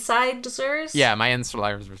 Your incisors? Yeah, my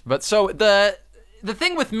incisors. But so the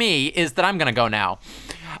thing with me is that I'm going to go now.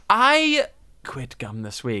 I quit gum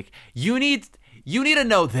this week. You need to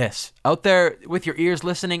know this out there with your ears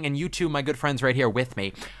listening, and you two, my good friends right here with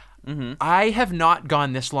me. Mm-hmm. I have not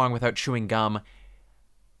gone this long without chewing gum.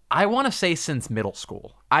 I want to say since middle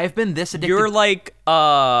school. I've been this addicted. You're like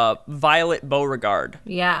Violet Beauregard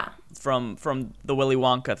Yeah. from the Willy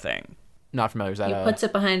Wonka thing. Not familiar. Is that He a, puts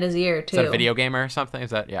it behind his ear, too. is that a video game or something?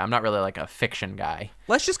 Is that, yeah, I'm not really like a fiction guy.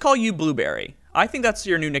 Let's just call you Blueberry. I think that's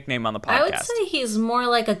your new nickname on the podcast. I would say he's more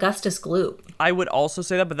like Augustus Gloop. I would also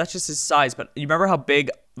say that, but that's just his size. But you remember how big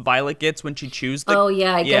Violet gets when she chews the... Oh,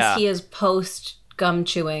 yeah. I guess he is post gum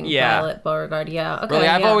chewing Violet Beauregard. Yeah. Okay. Really,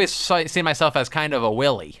 I've yeah. always seen myself as kind of a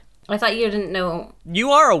Willy. I thought you didn't know.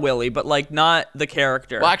 You are a Willy, but like not the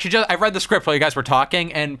character. Well, actually, I read the script while you guys were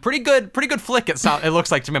talking, and pretty good flick. It looks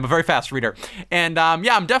like to me. I'm a very fast reader, and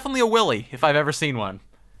yeah, I'm definitely a Willy if I've ever seen one.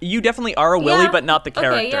 You definitely are a Willy, Yeah. but not the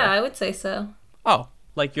character. Okay, yeah, I would say so. Oh,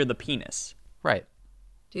 Like you're the penis. right.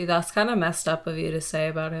 Dude, that's kind of messed up of you to say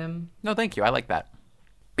about him. No, thank you. I like that.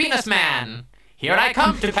 Penis Man, here I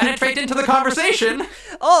come to penetrate into the conversation.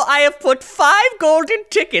 Oh, I have put 5 golden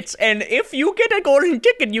tickets, and if you get a golden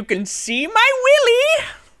ticket, you can see my Willy.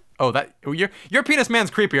 Oh, your penis man's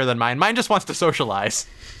creepier than mine. Mine just wants to socialize.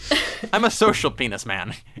 I'm a social penis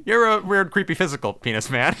man. You're a weird, creepy, physical penis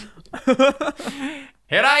man.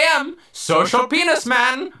 Here I am, social penis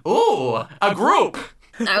man. Ooh, a group.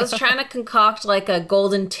 I was trying to concoct like a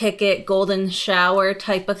golden ticket, golden shower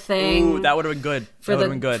type of thing. Ooh, that would have been good. for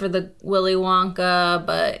the Willy Wonka,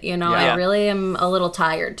 but Yeah. I really am a little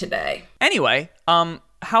tired today. Anyway, how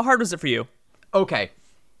hard was it for you? Okay.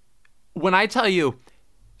 When I tell you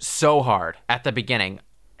so hard at the beginning,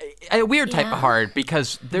 a weird type of hard,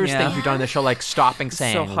 because there's Yeah. things we've done on the show like stopping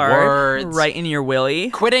saying So hard. words, Right in your Willy.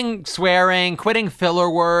 quitting swearing, quitting filler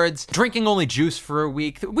words, drinking only juice for a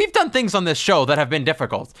week. We've done things on this show that have been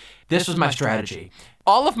difficult. This was my strategy.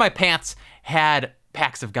 All of my pants had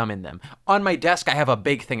packs of gum in them. On my desk, I have a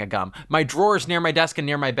big thing of gum. My drawers near my desk and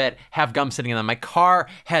near my bed have gum sitting in them. My car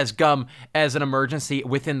has gum as an emergency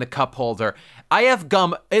within the cup holder. I have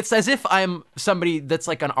gum. It's as if I'm somebody that's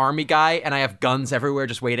like an army guy and I have guns everywhere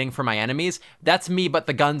just waiting for my enemies. That's me, but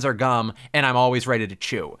the guns are gum and I'm always ready to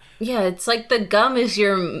chew. Yeah, it's like the gum is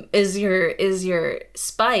your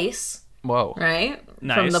spice, Whoa. right?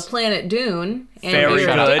 Nice. From the planet Dune. And Very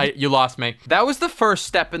your- good. You lost me. That was the first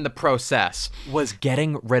step in the process, was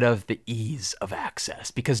getting rid of the ease of access.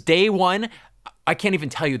 Because day one, I can't even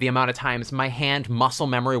tell you the amount of times my hand muscle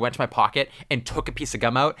memory went to my pocket and took a piece of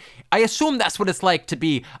gum out. I assume that's what it's like to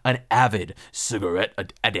be an avid cigarette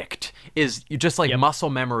addict, is you just like muscle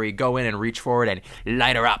memory, go in and reach forward and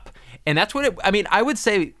light her up. And that's what I would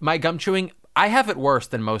say my gum chewing, I have it worse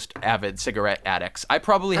than most avid cigarette addicts. I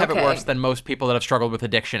probably have it Okay. worse than most people that have struggled with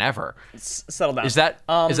addiction ever. Settle down. Is that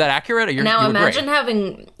accurate? Or Now you agree?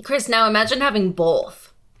 imagine having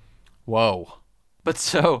both. Whoa. But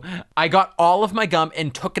so I got all of my gum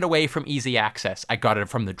and took it away from easy access. I got it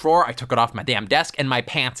from the drawer. I took it off my damn desk, and my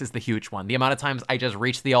pants is the huge one. The amount of times I just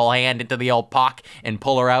reach the old hand into the old pock and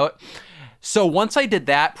pull her out. So once I did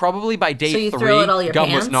that, probably by day So you 3, throw out all your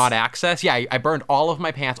gum was pants? not access. Yeah, I burned all of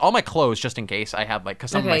my pants, all my clothes, just in case I had because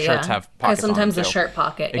some of my shirts have pockets on them sometimes the too. shirt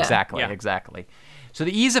pocket. Yeah. Exactly. So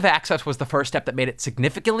the ease of access was the first step that made it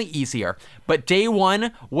significantly easier. But day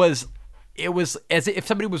 1 was as if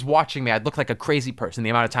somebody was watching me. I'd look like a crazy person the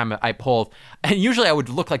amount of time I pulled. And usually I would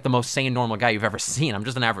look like the most sane, normal guy you've ever seen. I'm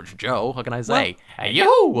just an average Joe. What can I say? Hey,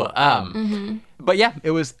 yo! But yeah, it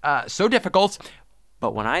was so difficult.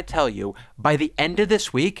 But when I tell you, by the end of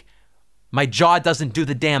this week, my jaw doesn't do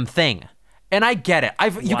the damn thing. And I get it.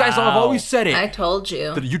 You guys all have always said it. I told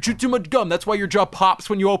you. You chew too much gum. That's why your jaw pops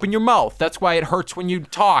when you open your mouth. That's why it hurts when you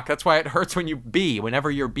talk. That's why it hurts when you be. Whenever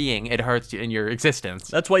you're being, it hurts in your existence.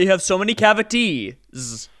 That's why you have so many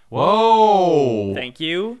cavities. Whoa. Thank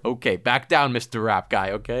you. Okay, back down, Mr. Rap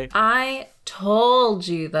Guy, okay? I told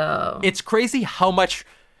you, though. It's crazy how much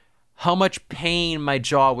pain my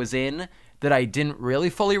jaw was in that I didn't really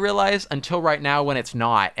fully realize until right now when it's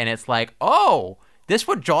not. And it's like, oh, this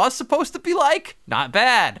what jaw's supposed to be like? Not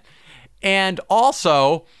bad. And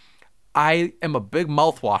also, I am a big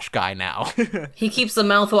mouthwash guy now. He keeps the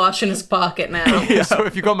mouthwash in his pocket now. So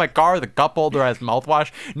if you go in my car, the cup holder has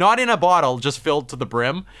mouthwash. Not in a bottle, just filled to the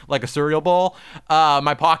brim, like a cereal bowl.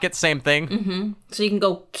 My pocket, same thing. Mm-hmm. So you can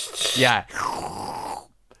go... Yeah.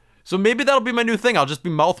 So maybe that'll be my new thing. I'll just be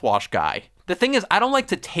mouthwash guy. The thing is, I don't like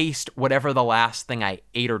to taste whatever the last thing I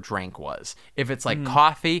ate or drank was. If it's like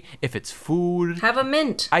coffee, if it's food. Have a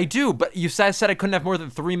mint. I do, but you said I couldn't have more than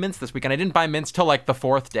 3 mints this week, and I didn't buy mints till like the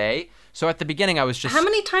 4th day. So at the beginning, I was just... How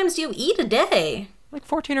many times do you eat a day? Like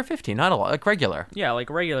 14 or 15, not a lot, like regular. Yeah, like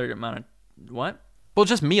regular amount of... What? Well,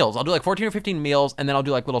 just meals. I'll do like 14 or 15 meals, and then I'll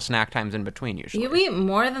do like little snack times in between usually. You eat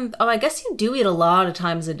more than... Oh, I guess you do eat a lot of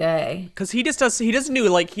times a day. Because he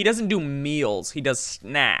doesn't do meals. He does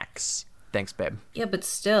snacks. Thanks, babe. Yeah, but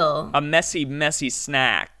still. A messy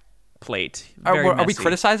snack plate. Very Are we messy.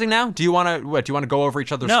 criticizing now? Do you want to go over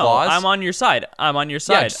each other's No, flaws? I'm on your side.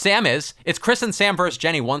 Yeah, Sam is. It's Chris and Sam versus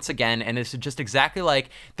Jenny once again, and it's just exactly like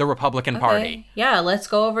the Republican Party. Yeah, let's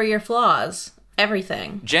go over your flaws.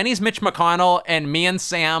 Everything. Jenny's Mitch McConnell, and me and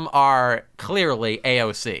Sam are clearly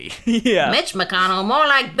AOC. Yeah. Mitch McConnell, more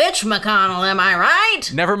like bitch McConnell, am I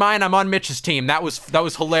right? Never mind, I'm on Mitch's team. That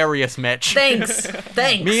was hilarious, Mitch. Thanks.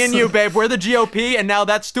 Thanks. Me and you, babe, we're the GOP, and now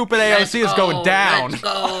that stupid AOC is going down. Let's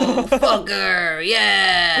go, fucker.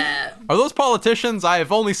 Yeah. Are those politicians? I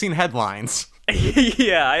have only seen headlines.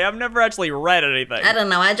 Yeah, I have never actually read anything. I don't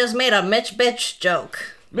know. I just made a Mitch bitch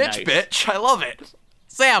joke. Mitch, Nice. bitch, I love it.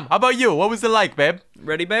 Sam, how about you? What was it like, babe?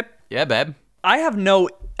 Ready, babe? Yeah, babe. I had no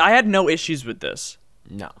issues with this.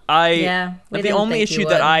 No. Yeah, we The didn't only think you issue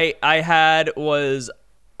that would. I had was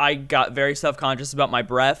I got very self-conscious about my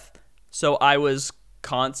breath. So I was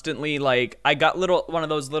constantly like, I got one of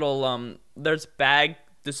those little there's bag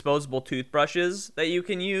disposable toothbrushes that you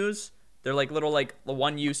can use. They're like little like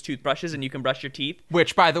one-use toothbrushes, and you can brush your teeth.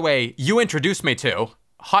 Which, by the way, you introduced me to.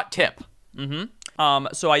 Hot tip.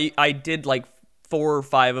 So I did like 4 or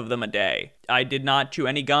 5 of them a day. I did not chew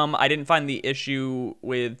any gum. I didn't find the issue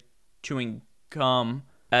with chewing gum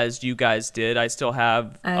as you guys did. I still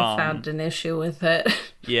have I found an issue with it.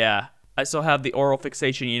 yeah. I still have the oral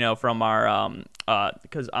fixation, from our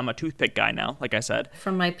because I'm a toothpick guy now, like I said.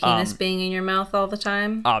 From my penis being in your mouth all the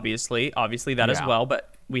time. Obviously that as Yeah. well,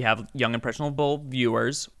 but we have young impressionable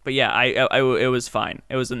viewers. But yeah, I it was fine.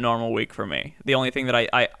 It was a normal week for me. The only thing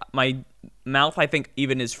that my mouth, I think,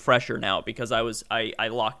 even is fresher now because I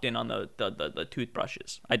locked in on the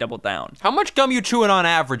toothbrushes. I doubled down. How much gum you chewing on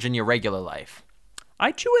average in your regular life?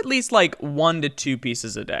 I chew at least like 1 to 2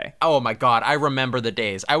 pieces a day. Oh my god, I remember the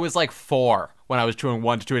days. I was like 4 when I was chewing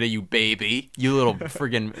 1 to 2 a day, you baby. You little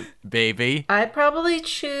friggin' baby. I probably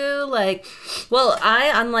chew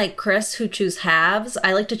unlike Chris who chews halves,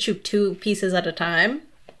 I like to chew 2 pieces at a time.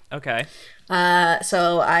 Okay.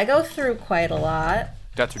 So I go through quite a lot.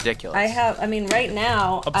 That's ridiculous. Right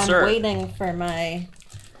now, Absurd.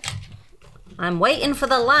 I'm waiting for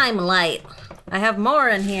the limelight. I have more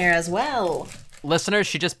in here as well. Listeners,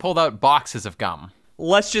 she just pulled out boxes of gum.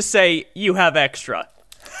 Let's just say you have extra.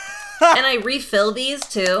 And I refill these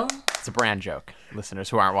too. It's a brand joke, listeners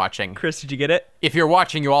who aren't watching. Chris, did you get it? If you're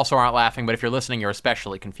watching, you also aren't laughing, but if you're listening, you're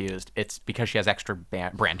especially confused. It's because she has extra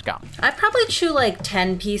brand gum. I probably chew like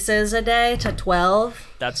 10 pieces a day to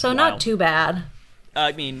 12. That's so wild. not too bad.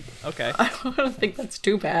 I mean, okay. I don't think that's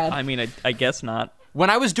too bad. I mean, I guess not. When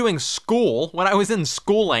I was doing when I was in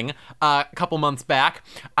schooling a couple months back,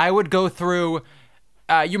 I would go through,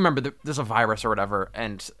 you remember there's a virus or whatever,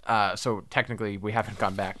 and so technically we haven't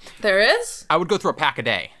gone back. There is? I would go through a pack a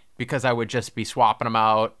day because I would just be swapping them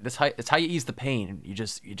out. It's how you ease the pain. You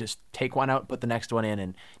just take one out, put the next one in,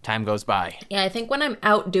 and time goes by. Yeah, I think when I'm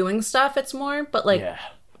out doing stuff, it's more, but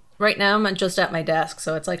right now I'm just at my desk,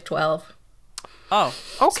 so it's like 12. Oh,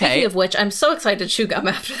 Okay. Speaking of which, I'm so excited to chew gum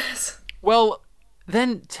after this. Well,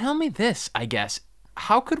 then tell me this, I guess.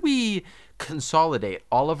 How could we consolidate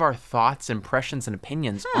all of our thoughts, impressions, and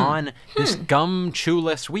opinions on this gum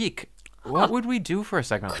chewless week? What would we do for a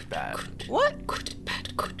segment like that? What? Good,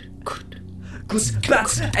 bad, good. Good, bad,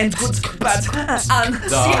 and good, bad, and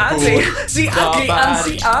the ugly, the ugly,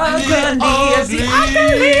 and the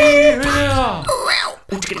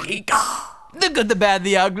ugly. The good, the bad,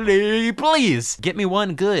 the ugly. Please get me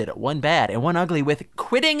one good, one bad, and one ugly with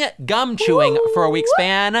quitting gum chewing for a week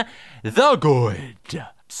span. The good.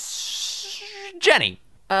 Jenny.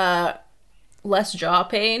 less jaw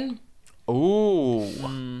pain.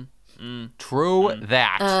 Ooh. True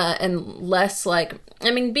that. And less like,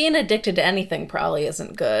 I mean, being addicted to anything probably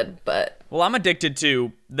isn't good, but Well, I'm addicted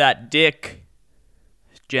to that dick.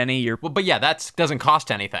 Jenny, you're... Well, but yeah, that doesn't cost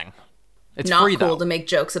anything. It's not free, cool though. to make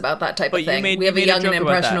jokes about that type But of you thing. made- We have you a made a young and joke about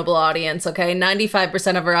that. impressionable audience, okay?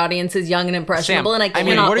 95% of our audience is young and impressionable, Sam, and I I cannot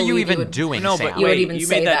mean, what are you believe even would, doing, No, Sam? but you would wait, even you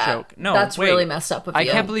say made that that. joke. No, that's wait. really messed up of I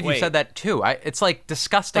you. can't believe you Wait. said that, too. It's, like,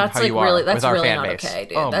 disgusting that's how like you are really, that's with our really fan not base. okay,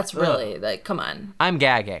 dude. Oh, That's ugh. really, like, come on. I'm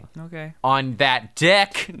gagging. Okay. On that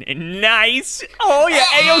dick. Nice. Oh, yeah,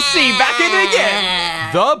 AOC, back in it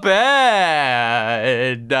again. The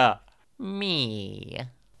bed. Me.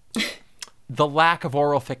 The lack of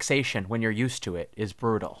oral fixation when you're used to it is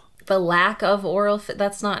brutal. The lack of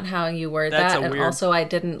that's not how you word That's that. a And weird- also, I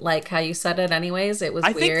didn't like how you said it anyways. It was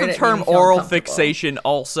I weird. think It the made term me feel oral uncomfortable. fixation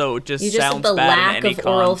also just You just sounds said the bad lack in any of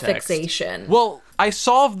oral context. fixation. Well, I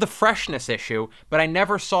solved the freshness issue, but I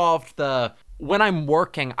never solved the... When I'm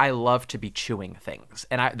working, I love to be chewing things.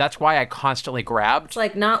 And that's why I constantly grabbed. It's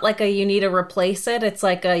like not like a you need to replace it. It's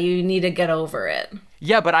like a you need to get over it.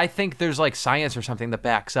 Yeah, but I think there's like science or something that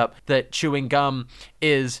backs up that chewing gum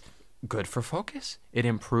is good for focus. It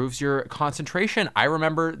improves your concentration. I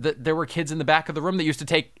remember that there were kids in the back of the room that used to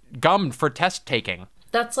take gum for test taking.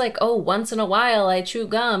 That's like, oh, once in a while I chew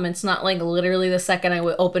gum. It's not like literally the second I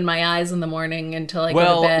would open my eyes in the morning until I go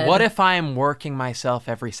Well, to bed. what if I'm working myself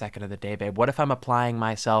every second of the day, babe? What if I'm applying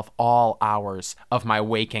myself all hours of my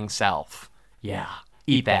waking self? Yeah,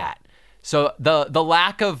 eat that. So the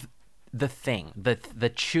lack of the thing, the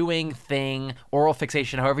chewing thing, oral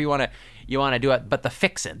fixation, however you want to do it, but the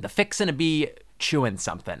fixin' to be chewing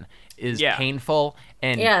something is Yeah. painful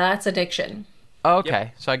and Yeah, that's addiction.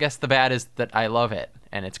 okay. So I guess the bad is that I love it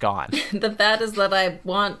and it's gone. The bad is that I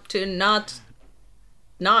want to not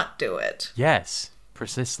do it. Yes,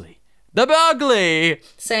 precisely. The bugly.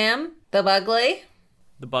 Sam, the bugly,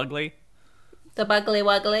 The bugly. the bugly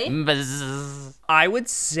wuggly. Bzzz. I would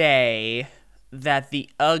say that the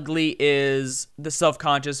ugly is the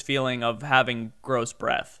self-conscious feeling of having gross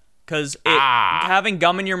breath. Because having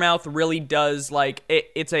gum in your mouth really does, like,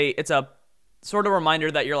 it's a sort of reminder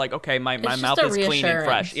that you're like, okay, my just mouth a is clean and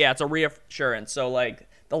fresh. reassurance. Yeah, it's a reassurance. So, like,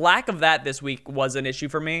 the lack of that this week was an issue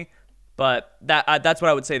for me, but that's what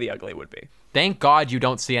I would say the ugly would be. Thank God you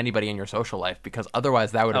don't see anybody in your social life, because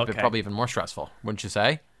otherwise that would have been Okay. probably even more stressful, wouldn't you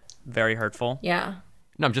say? Very hurtful. Yeah,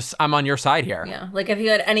 No, I'm on your side here. yeah. Like if you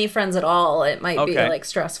had any friends at all, it might be Okay. like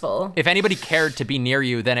stressful. If anybody cared to be near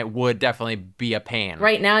you, then it would definitely be a pain.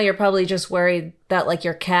 Right now, you're probably just worried that like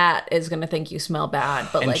your cat is gonna think you smell bad.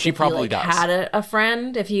 But And like she if probably you like does. had a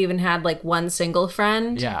friend, if you even had like one single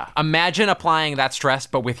friend, Yeah. Imagine applying that stress,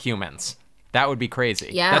 but with humans. That would be crazy.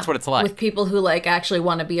 yeah, That's what it's like. with people who like actually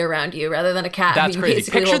want to be around you rather than a cat. That's being crazy.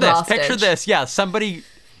 basically Picture held this. hostage. Picture this. Yeah, somebody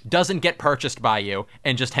doesn't get purchased by you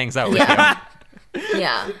and just hangs out with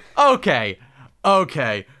Yeah, you.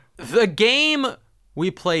 Okay. The game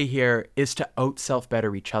we play here is to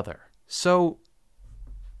out-self-better each other. So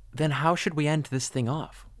then how should we end this thing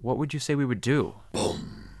off? What would you say we would do?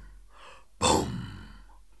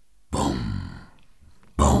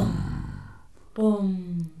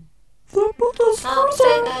 boom. The biggest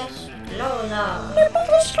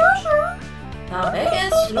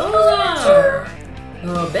loser.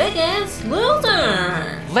 The biggest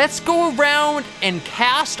loser. Let's go around and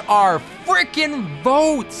cast our freaking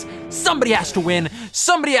votes. Somebody has to win.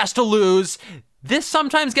 Somebody has to lose. This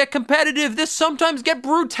sometimes get competitive. This sometimes get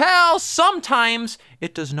brutal. Sometimes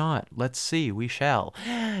it does not. Let's see. We shall.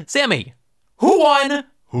 Sammy, who won?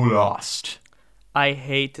 Who lost? I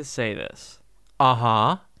hate to say this.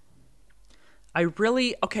 Uh-huh.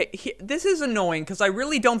 This is annoying because I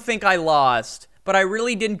really don't think I lost, but I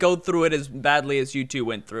really didn't go through it as badly as you two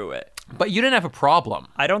went through it. But you didn't have a problem.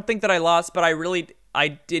 I don't think that I lost, but I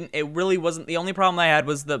didn't. It really wasn't. The only problem I had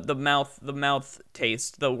was the mouth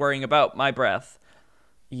taste, the worrying about my breath.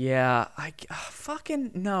 Yeah,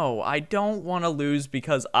 fucking no. I don't want to lose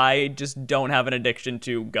because I just don't have an addiction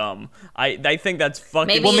to gum. I think that's fucking.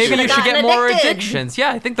 Maybe Well, you maybe you should've should get gotten more addicted. addictions.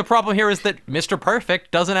 Yeah, I think the problem here is that Mr.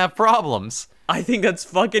 Perfect doesn't have problems. I think that's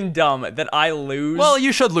fucking dumb that I lose. Well,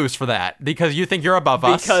 you should lose for that because you think you're above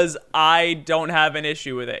us. because I don't have an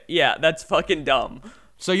issue with it. Yeah, that's fucking dumb.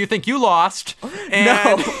 So you think you lost?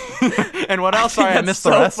 And, and what else? Sorry, I That's missed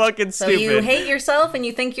so the rest. fucking So stupid. you hate yourself and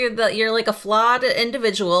you think you're like a flawed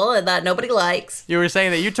individual and that nobody likes. You were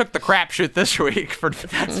saying that you took the crapshoot this week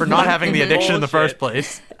for not having the addiction in the first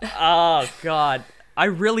place. Oh god, I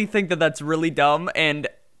really think that that's really dumb. And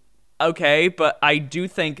okay, but I do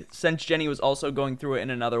think since Jenny was also going through it in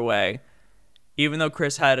another way, even though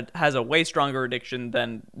Chris has a way stronger addiction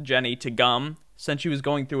than Jenny to gum, since she was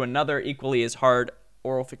going through another equally as hard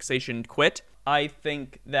oral fixation quit, I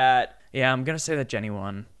think that, yeah, I'm going to say that Jenny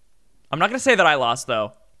won. I'm not going to say that I lost,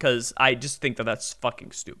 though, because I just think that that's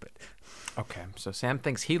fucking stupid. Okay, so Sam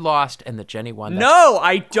thinks he lost and that Jenny won. No,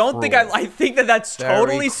 I don't cruel. think I think that that's Very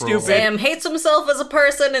totally cruel. stupid. Sam hates himself as a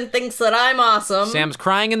person and thinks that I'm awesome. Sam's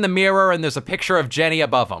crying in the mirror and there's a picture of Jenny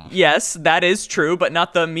above him. Yes, that is true, but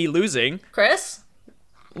not the me losing. Chris,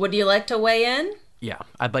 would you like to weigh in? Yeah,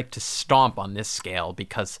 I'd like to stomp on this scale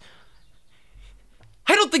because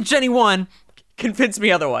I don't think Jenny won. Convince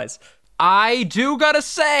me otherwise. I do gotta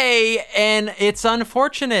say, and it's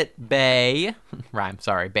unfortunate, bae. Rhyme,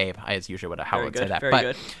 sorry, babe. Is usually how I would say that. Very But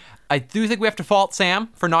good. I do think we have to fault Sam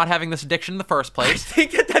for not having this addiction in the first I place.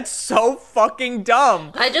 think that that's so fucking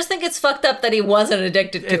dumb. I just think it's fucked up that he wasn't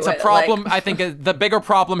addicted to It's it. a problem. Like, I think the bigger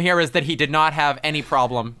problem here is that he did not have any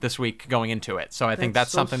problem this week going into it. So I think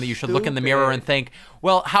that's so something that you should look in the mirror and think,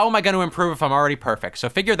 well, how am I going to improve if I'm already perfect? So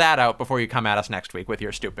figure that out before you come at us next week with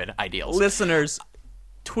your stupid ideals. Listeners,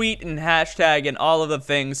 tweet and hashtag and all of the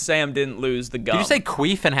things. Sam didn't lose the gum. Did you say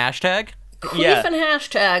queef and hashtag? queef yeah. and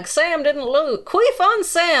hashtag. Sam didn't lose. Queef on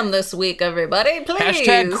Sam this week, everybody. Please.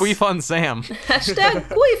 Hashtag queef on Sam. Hashtag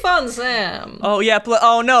queef on Sam. Oh yeah.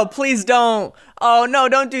 Oh no! Please don't. Oh no!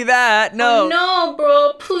 Don't do that. No. No,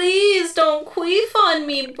 bro. Please don't queef on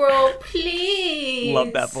me, bro. Please.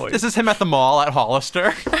 Love that voice. This is him at the mall at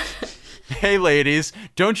Hollister. Hey, ladies,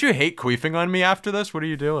 don't you hate queefing on me after this? What are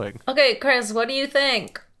you doing? Okay, Chris, what do you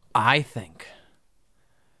think? I think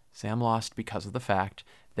Sam lost because of the fact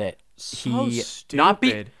that he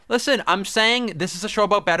stupid. Listen, I'm saying this is a show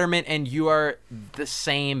about betterment, and you are the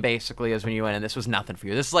same basically as when you went, and this was nothing for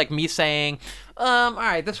you. This is like me saying, all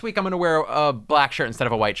right, this week I'm going to wear a black shirt instead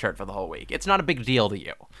of a white shirt for the whole week. It's not a big deal to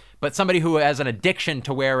you. But somebody who has an addiction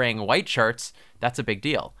to wearing white shirts, that's a big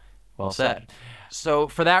deal. Well said. So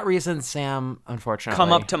for that reason, Sam, unfortunately,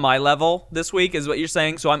 Come up to my level this week is what you're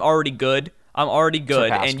saying. So I'm already good.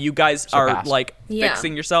 Surpassed. And you guys are Surpassed. like Yeah.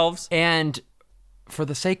 fixing yourselves. And for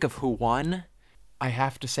the sake of who won, I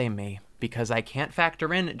have to say me, because I can't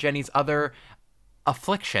factor in Jenny's other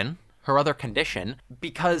affliction, her other condition,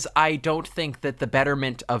 because I don't think that the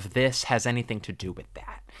betterment of this has anything to do with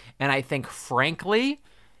that. And I think, frankly,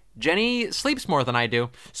 Jenny sleeps more than I do,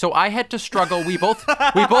 so I had to struggle. We both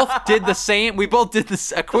did the same. We both did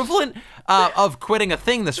this equivalent of quitting a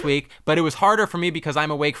thing this week, but it was harder for me because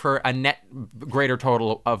I'm awake for a net greater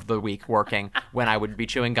total of the week working when I would be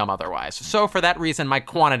chewing gum otherwise. So for that reason, my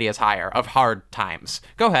quantity is higher of hard times.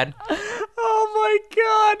 Go ahead. Oh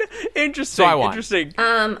my god! Interesting. So I won. Interesting.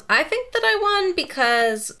 I think that I won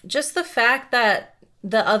because just the fact that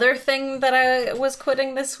the other thing that I was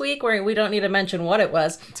quitting this week, where we don't need to mention what it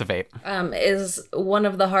was, It's a vape. is one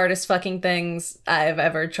of the hardest fucking things I've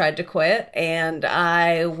ever tried to quit, and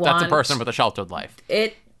I want That's a person with a sheltered life.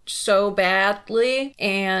 it so badly,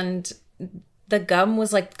 and the gum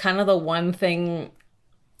was like kind of the one thing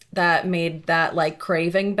that made that like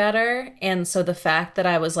craving better. And so the fact that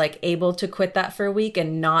I was like able to quit that for a week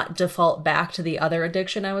and not default back to the other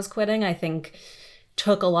addiction I was quitting, I think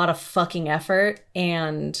took a lot of fucking effort,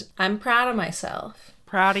 and I'm proud of myself.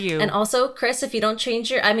 Proud of you. And also, Chris, if you don't change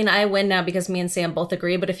your, I mean, I win now because me and Sam both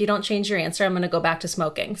agree, but if you don't change your answer, I'm going to go back to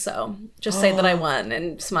smoking. So just say that I won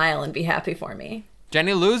and smile and be happy for me.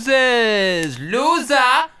 Jenny loses. Loser.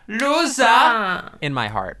 In my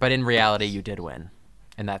heart. But in reality, you did win.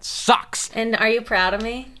 And that sucks. And are you proud of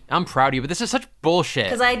me? I'm proud of you, but this is such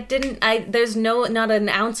bullshit. Because there's not an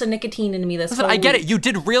ounce of nicotine in me this Listen, whole I get week. it. You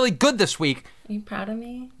did really good this week. Are you proud of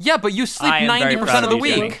me? Yeah, but you sleep I am very 90% proud of the of you,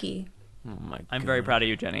 Jenny. week. Loki. I'm very proud of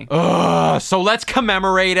you, Jenny. So let's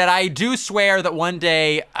commemorate it. I do swear that one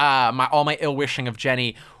day all my ill wishing of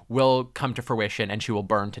Jenny will come to fruition and she will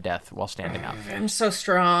burn to death while standing up. I'm so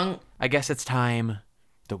strong. I guess it's time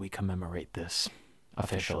that we commemorate this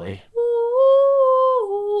officially.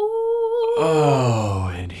 Oh,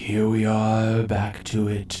 and here we are, back to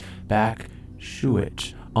it,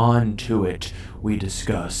 on to it. We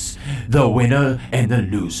discuss the winner and the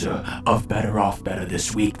loser of Better Off Better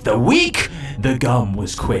this week. The week the gum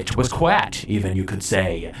was quat, even you could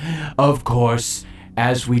say. Of course,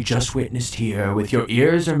 as we just witnessed here, with your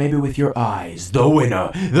ears or maybe with your eyes, the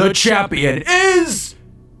winner, the champion is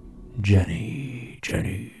Jenny.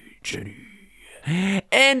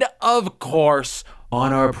 And of course,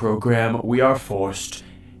 on our program, we are forced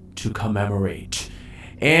to commemorate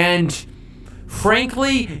and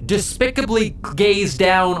frankly, despicably gaze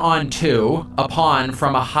down upon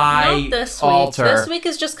from a high Not this week. altar. This week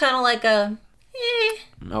is just kind of like a,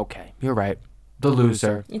 Okay, you're right. The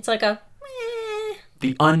loser. It's like a,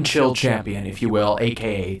 the unchilled champion, if you will,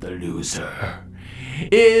 aka the loser,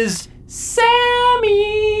 is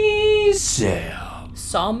Sammy Sam.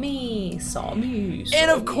 Sammy.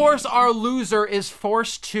 And of course, our loser is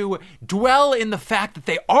forced to dwell in the fact that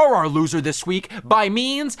they are our loser this week by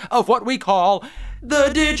means of what we call the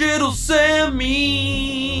Digital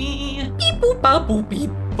Sammy. Beep boop ba boop beep.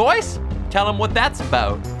 Voice, tell them what that's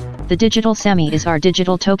about. The Digital Sammy is our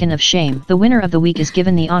digital token of shame. The winner of the week is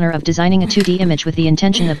given the honor of designing a 2D image with the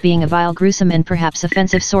intention of being a vile, gruesome, and perhaps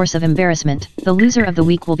offensive source of embarrassment. The loser of the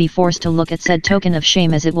week will be forced to look at said token of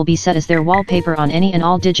shame, as it will be set as their wallpaper on any and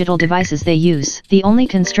all digital devices they use. The only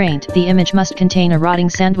constraint: the image must contain a rotting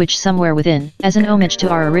sandwich somewhere within, as an homage to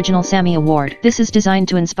our original Sammy Award. This is designed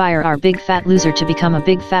to inspire our big fat loser to become a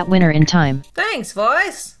big fat winner in time. Thanks,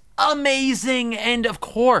 voice. Amazing, and of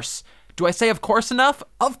course, do I say of course enough?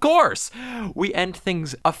 Of course! We end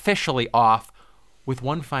things officially off with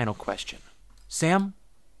one final question. Sam,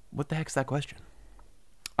 what the heck's that question?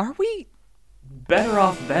 Are we better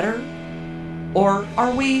off better? Or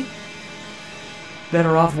are we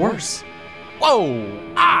better off worse?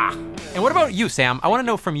 Whoa! Ah! And what about you, Sam? I want to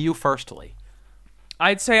know from you firstly.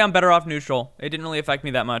 I'd say I'm better off neutral. It didn't really affect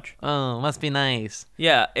me that much. Oh, must be nice.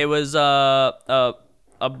 Yeah, it was a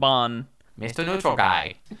bond. Mr. Neutral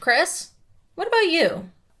Guy. Chris, what about you?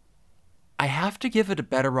 I have to give it a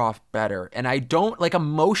better off better. And I don't, like,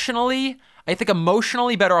 emotionally, I think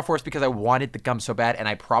emotionally better off worse because I wanted the gum so bad, and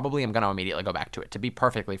I probably am going to immediately go back to it, to be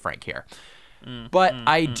perfectly frank here. But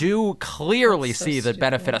I do clearly see the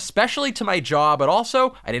benefit, especially to my jaw, but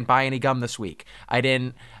also I didn't buy any gum this week. I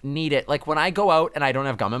didn't need it. Like, when I go out and I don't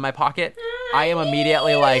have gum in my pocket, I am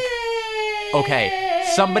immediately like, okay,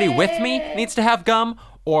 somebody with me needs to have gum,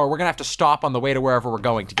 or we're going to have to stop on the way to wherever we're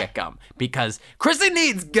going to get gum, because Chrissy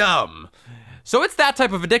needs gum. So it's that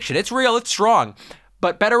type of addiction. It's real, it's strong.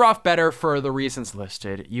 But better off better for the reasons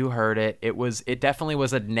listed. You heard it. It definitely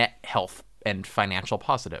was a net health and financial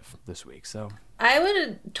positive this week. So I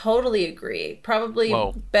would totally agree. Probably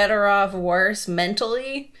Whoa. better off worse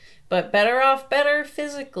mentally, but better off better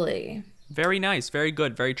physically. Very nice, very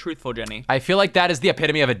good, very truthful, Jenny. I feel like that is the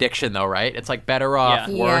epitome of addiction, though, right? It's like better off,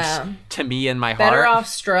 Yeah. worse Yeah. to me in my Better heart. off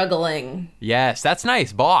struggling. Yes, that's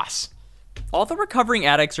nice, boss. All the recovering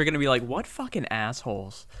addicts are going to be like, what fucking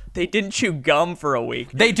assholes? They didn't chew gum for a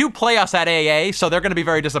week. They do play us at AA, so they're going to be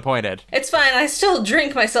very disappointed. It's fine. I still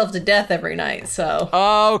drink myself to death every night, so.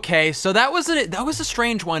 Okay, so that was a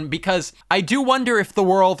strange one, because I do wonder if the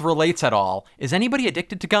world relates at all. Is anybody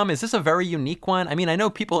addicted to gum? Is this a very unique one? I mean, I know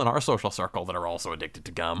people in our social circle that are also addicted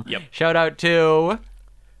to gum. Yep. Shout out to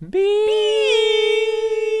B.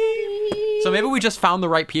 So maybe we just found the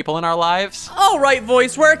right people in our lives. All right,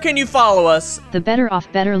 voice, where can you follow us? The Better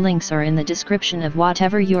Off Better links are in the description of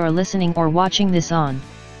whatever you are listening or watching this on.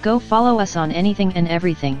 Go follow us on anything and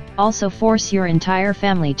everything. Also force your entire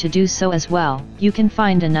family to do so as well. You can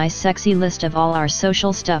find a nice sexy list of all our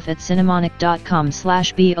social stuff at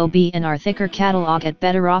cinemonic.com/bob and our thicker catalog at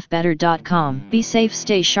betteroffbetter.com. Be safe,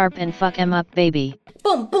 stay sharp, and fuck 'em up, baby.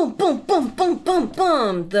 Boom, boom, boom, boom, boom, boom,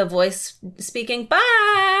 boom. The voice speaking.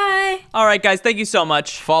 Bye. All right, guys, thank you so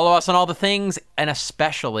much. Follow us on all the things, and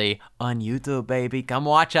especially on YouTube, baby. Come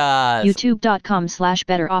watch us.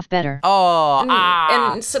 youtube.com/betteroffbetter. Oh,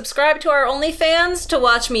 And subscribe to our OnlyFans to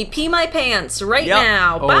watch me pee my pants right Yep.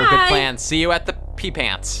 now. Oh, Bye. good plan. See you at the pee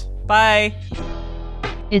pants. Bye.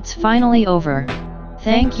 It's finally over.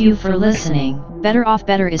 Thank you for listening. Better Off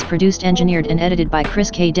Better is produced, engineered, and edited by Chris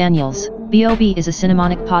K. Daniels. B.O.B. is a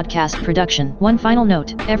Cinemonic podcast production. One final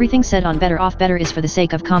note, everything said on Better Off Better is for the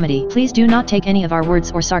sake of comedy. Please do not take any of our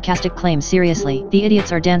words or sarcastic claims seriously. The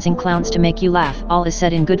idiots are dancing clowns to make you laugh. All is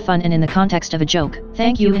said in good fun and in the context of a joke.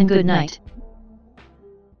 Thank you and good night.